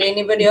 and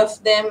anybody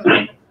of them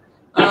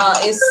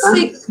is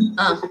sick.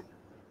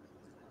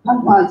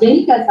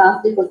 Janik has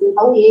asked the question,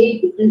 how AI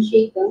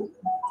differentiate them?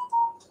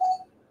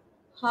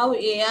 How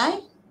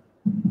AI?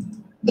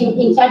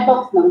 In chat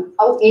box, ma'am,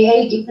 how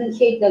AI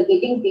differentiate the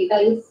getting data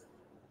is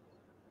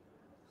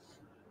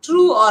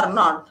true or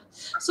not.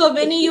 So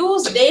when you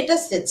use data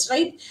sets,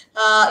 right,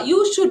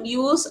 you should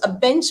use a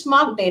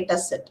benchmark data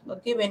set.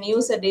 Okay, when you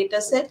use a data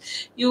set,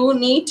 you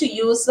need to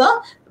use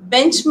a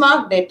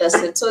benchmark data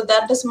set. So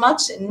that is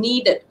much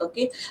needed.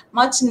 Okay,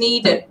 much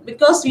needed,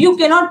 because you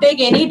cannot take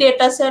any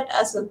data set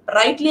as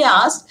rightly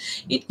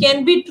asked. It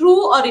can be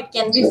true or it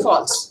can be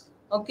false.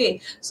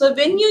 Okay, so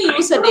when you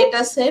use a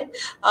data set,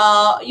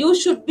 you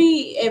should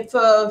be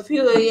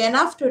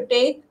enough to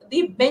take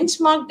the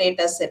benchmark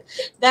data set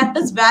that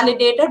is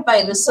validated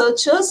by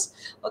researchers.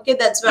 Okay,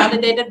 that's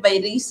validated by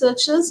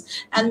researchers,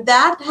 and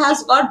that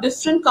has got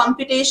different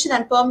computation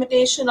and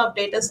permutation of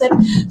data set.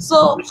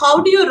 So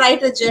how do you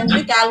write a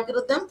generic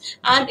algorithm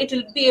and it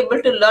will be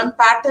able to learn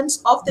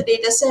patterns of the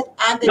data set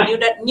and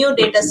the new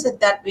data set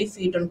that we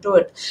feed into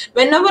it?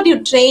 Whenever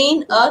you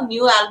train a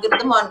new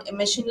algorithm on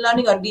machine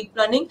learning or deep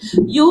learning,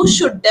 you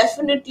should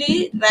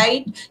definitely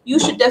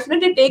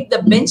take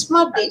the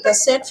benchmark data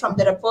set from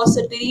the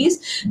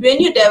repositories when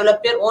you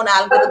develop your own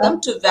algorithm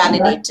to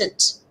validate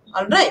it.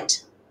 All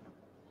right.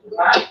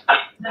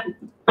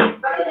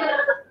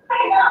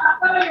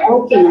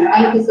 Okay, ma'am.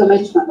 Thank you so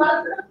much,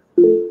 ma'am.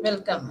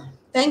 Welcome.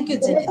 Thank you,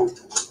 Janit.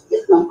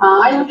 Yes, ma'am.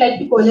 I would like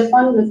to call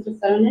upon Mr.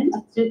 Saranan,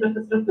 Assistant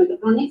Professor of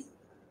Mechatronics.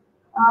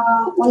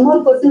 One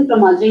more question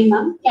from Ajay,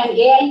 ma'am. Can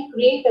AI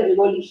create a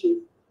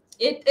revolution?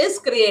 It is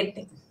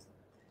creating.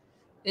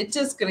 It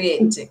is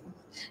creating.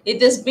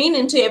 It has been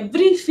into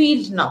every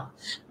field now.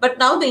 But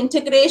now the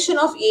integration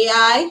of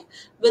AI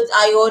with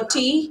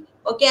IoT,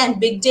 okay, and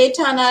big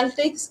data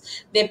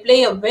analytics, they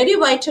play a very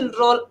vital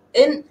role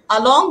in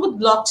along with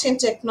blockchain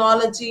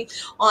technology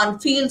on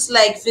fields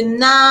like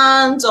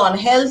finance, on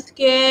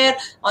healthcare,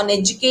 on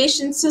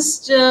education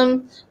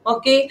system,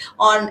 okay,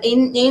 on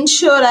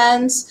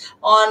insurance,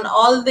 on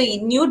all the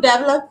new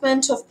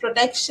development of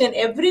protection.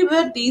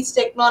 Everywhere these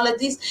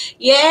technologies,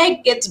 AI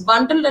gets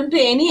bundled into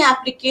any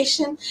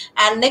application,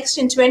 and next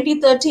in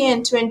 2030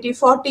 and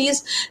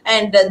 2040s,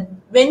 and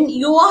when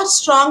you are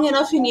strong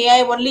enough in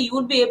AI, only you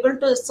will be able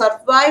to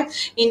survive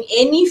in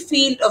any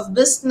field of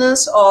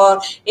business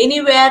or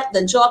anywhere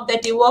the job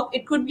that you work.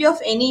 It could be of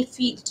any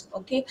field,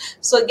 okay?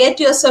 So get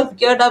yourself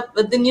geared up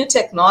with the new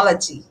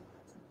technology.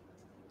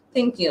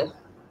 Thank you.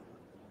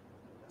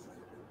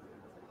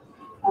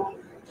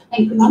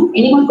 Thank you, ma'am.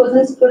 Any more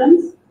questions,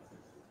 students?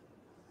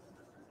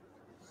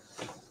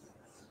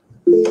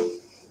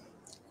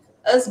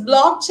 As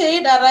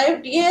blockchain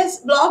arrived,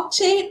 yes,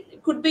 blockchain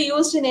could be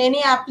used in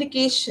any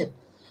application.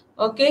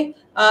 Okay,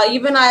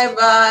 even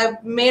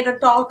I've made a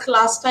talk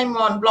last time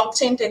on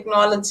blockchain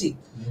technology.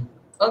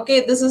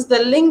 Okay, this is the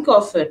link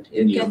of it.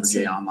 You can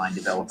see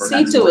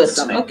to it.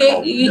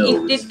 Okay,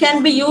 it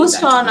can be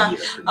used on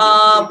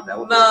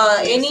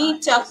any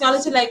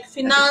technology like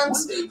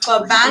finance,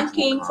 for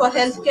banking, for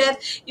healthcare,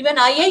 even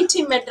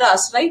IIT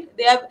Madras, right?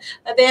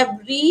 They have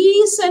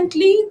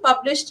recently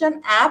published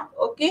an app.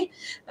 Okay,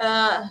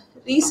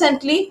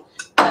 recently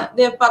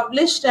they have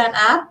published an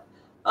app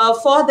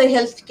for the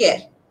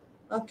healthcare.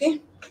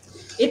 Okay,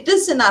 it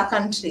is in our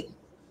country.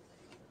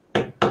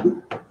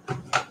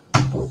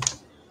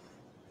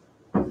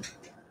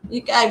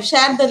 I've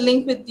shared the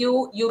link with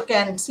you. You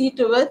can see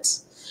to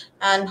it,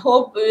 and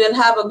hope we will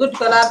have a good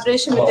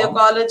collaboration with your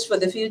college for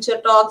the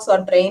future talks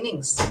or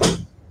trainings.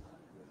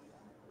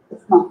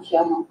 Yes, ma'am.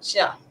 Sure, ma'am.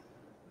 Sure.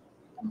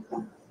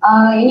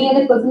 Any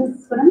other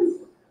questions,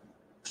 students?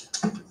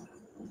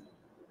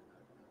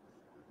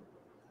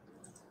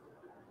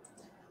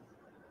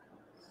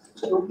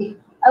 Okay.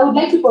 I would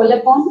like to call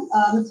upon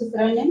Mr.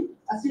 Saranan,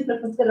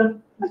 Assistant Professor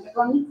of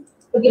Mechatronics,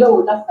 to give a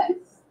vote of thanks.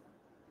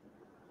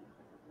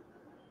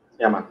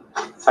 Yeah, ma'am.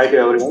 Hi to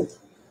everyone.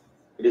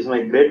 It is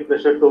my great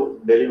pleasure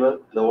to deliver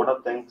the vote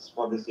of thanks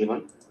for this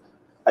event.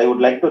 I would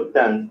like to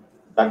thank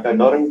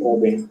Dr.Doreen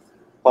Robin,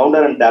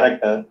 founder and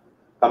director,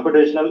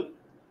 Computational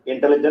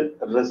Intelligent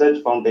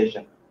Research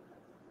Foundation,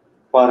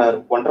 for her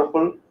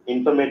wonderful,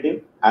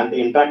 informative, and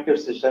interactive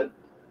session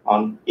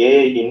on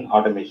AI in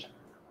automation.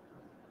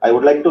 I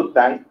would like to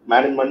thank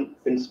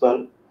management,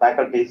 principal,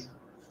 faculties,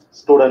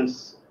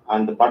 students,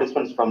 and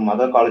participants from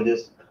other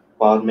colleges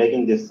for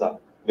making this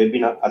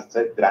webinar as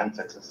a grand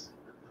success.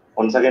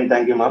 Once again,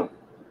 thank you, ma'am,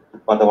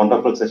 for the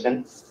wonderful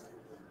session.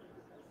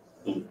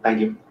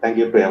 Thank you. Thank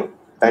you, Priya.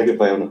 Thank you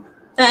for everyone.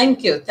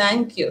 Thank you.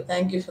 Thank you.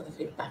 Thank you for the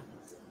feedback.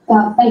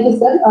 Thank you,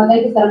 sir.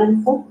 Thank you,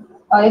 Saranan, sir.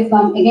 Yes,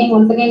 ma'am.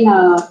 Once again,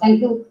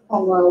 thank you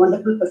for a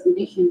wonderful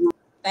presentation.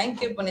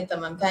 Thank you, Punita,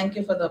 ma'am. Thank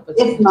you for the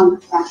opportunity. Yes, ma'am.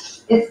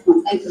 Yes,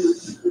 ma'am. Thank you,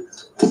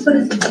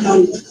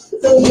 ma'am.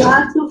 So you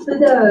have to fill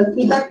the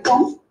feedback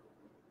form.